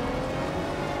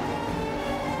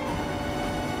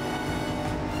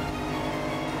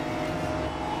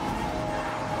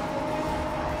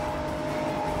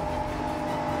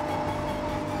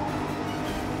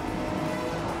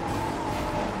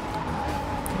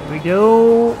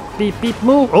 go. Beep, beep,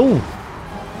 move. Oh!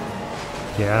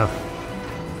 Yeah.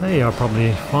 They are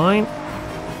probably fine.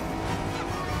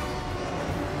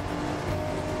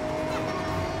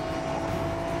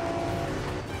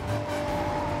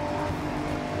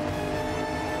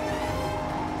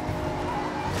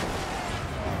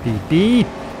 Beep, beep.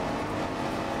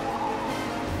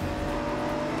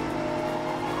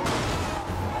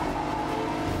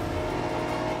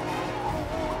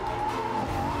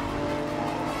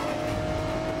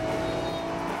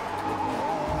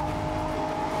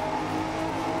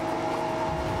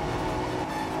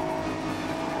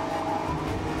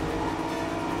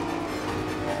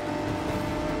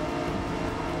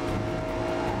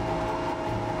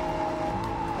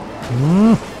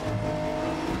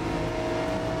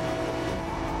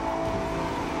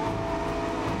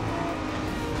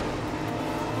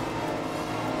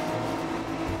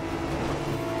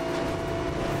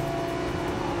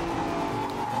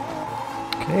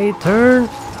 Okay, turn.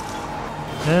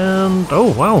 And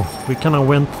oh wow, we kind of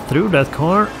went through that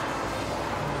car.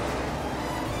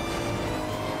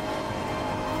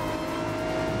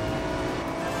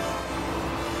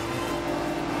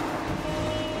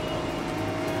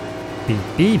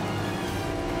 Beep beep.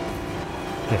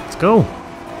 Let's go.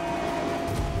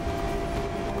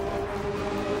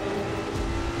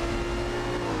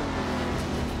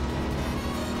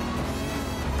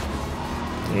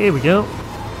 Here we go.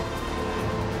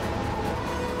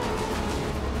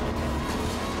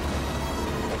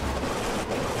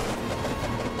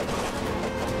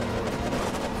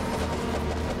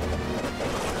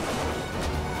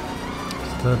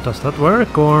 Does that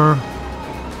work or?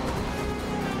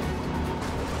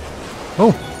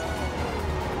 Oh!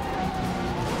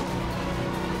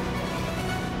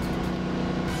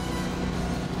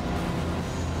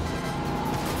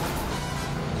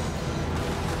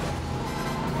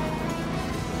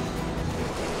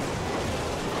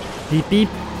 Beep beep!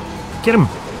 Get him!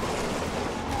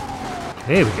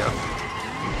 There we go.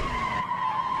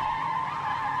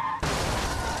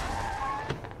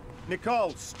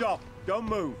 Nicole, stop! Don't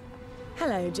move!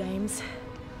 Hello, James.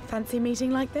 Fancy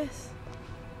meeting like this?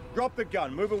 Drop the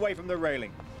gun. Move away from the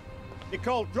railing.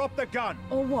 Nicole, drop the gun!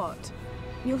 Or what?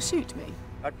 You'll shoot me?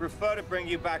 I'd prefer to bring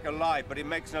you back alive, but it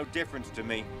makes no difference to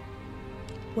me.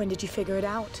 When did you figure it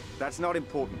out? That's not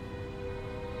important.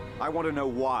 I want to know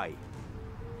why.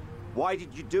 Why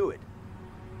did you do it?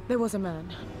 There was a man.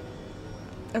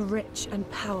 A rich and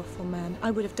powerful man. I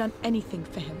would have done anything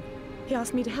for him. He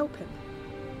asked me to help him.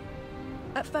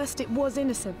 At first it was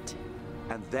innocent.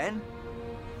 And then?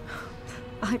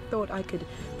 I thought I could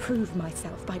prove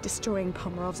myself by destroying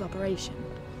Pomerov's operation.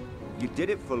 You did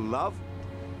it for love?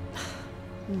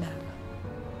 No.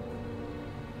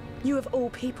 You of all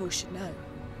people should know.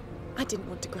 I didn't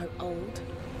want to grow old,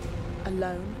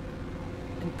 alone,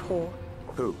 and poor.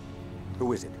 Who?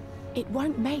 Who is it? It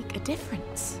won't make a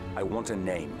difference. I want a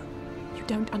name. You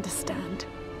don't understand.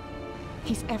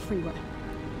 He's everywhere.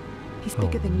 He's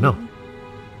bigger than no. you.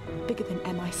 Bigger than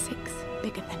MI6.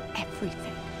 Bigger than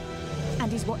everything.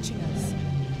 And he's watching us.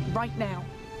 Right now.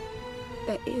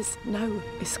 There is no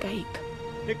escape.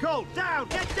 Nicole, down!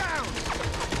 Get down!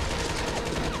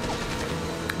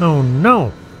 Oh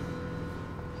no!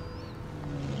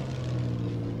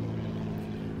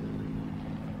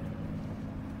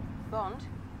 Bond?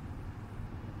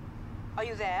 Are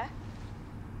you there?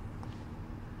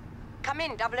 Come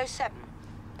in, 007.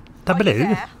 Double Are you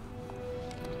there?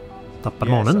 Tappar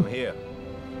Yes, månen. I'm here.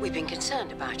 We've been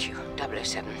concerned about you,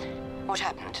 007. What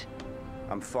happened?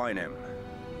 I'm fine, Em.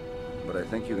 But I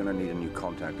think you're gonna need a new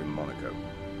contact in Monaco.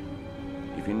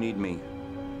 If you need me,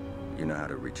 you know how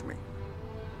to reach me.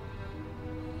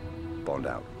 Bond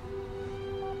out.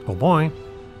 Oh boy.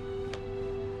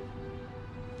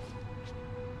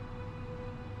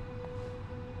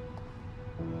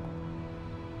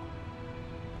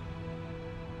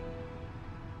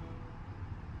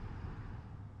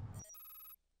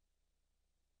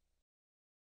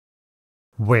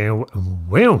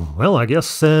 Well, I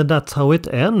guess that's how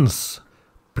it ends.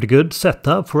 Pretty good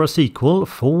setup for a sequel,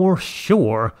 for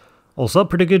sure. Also a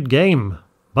pretty good game.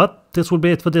 But this will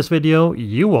be it for this video.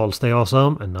 You all stay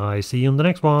awesome, and I see you in the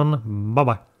next one. Bye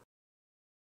bye.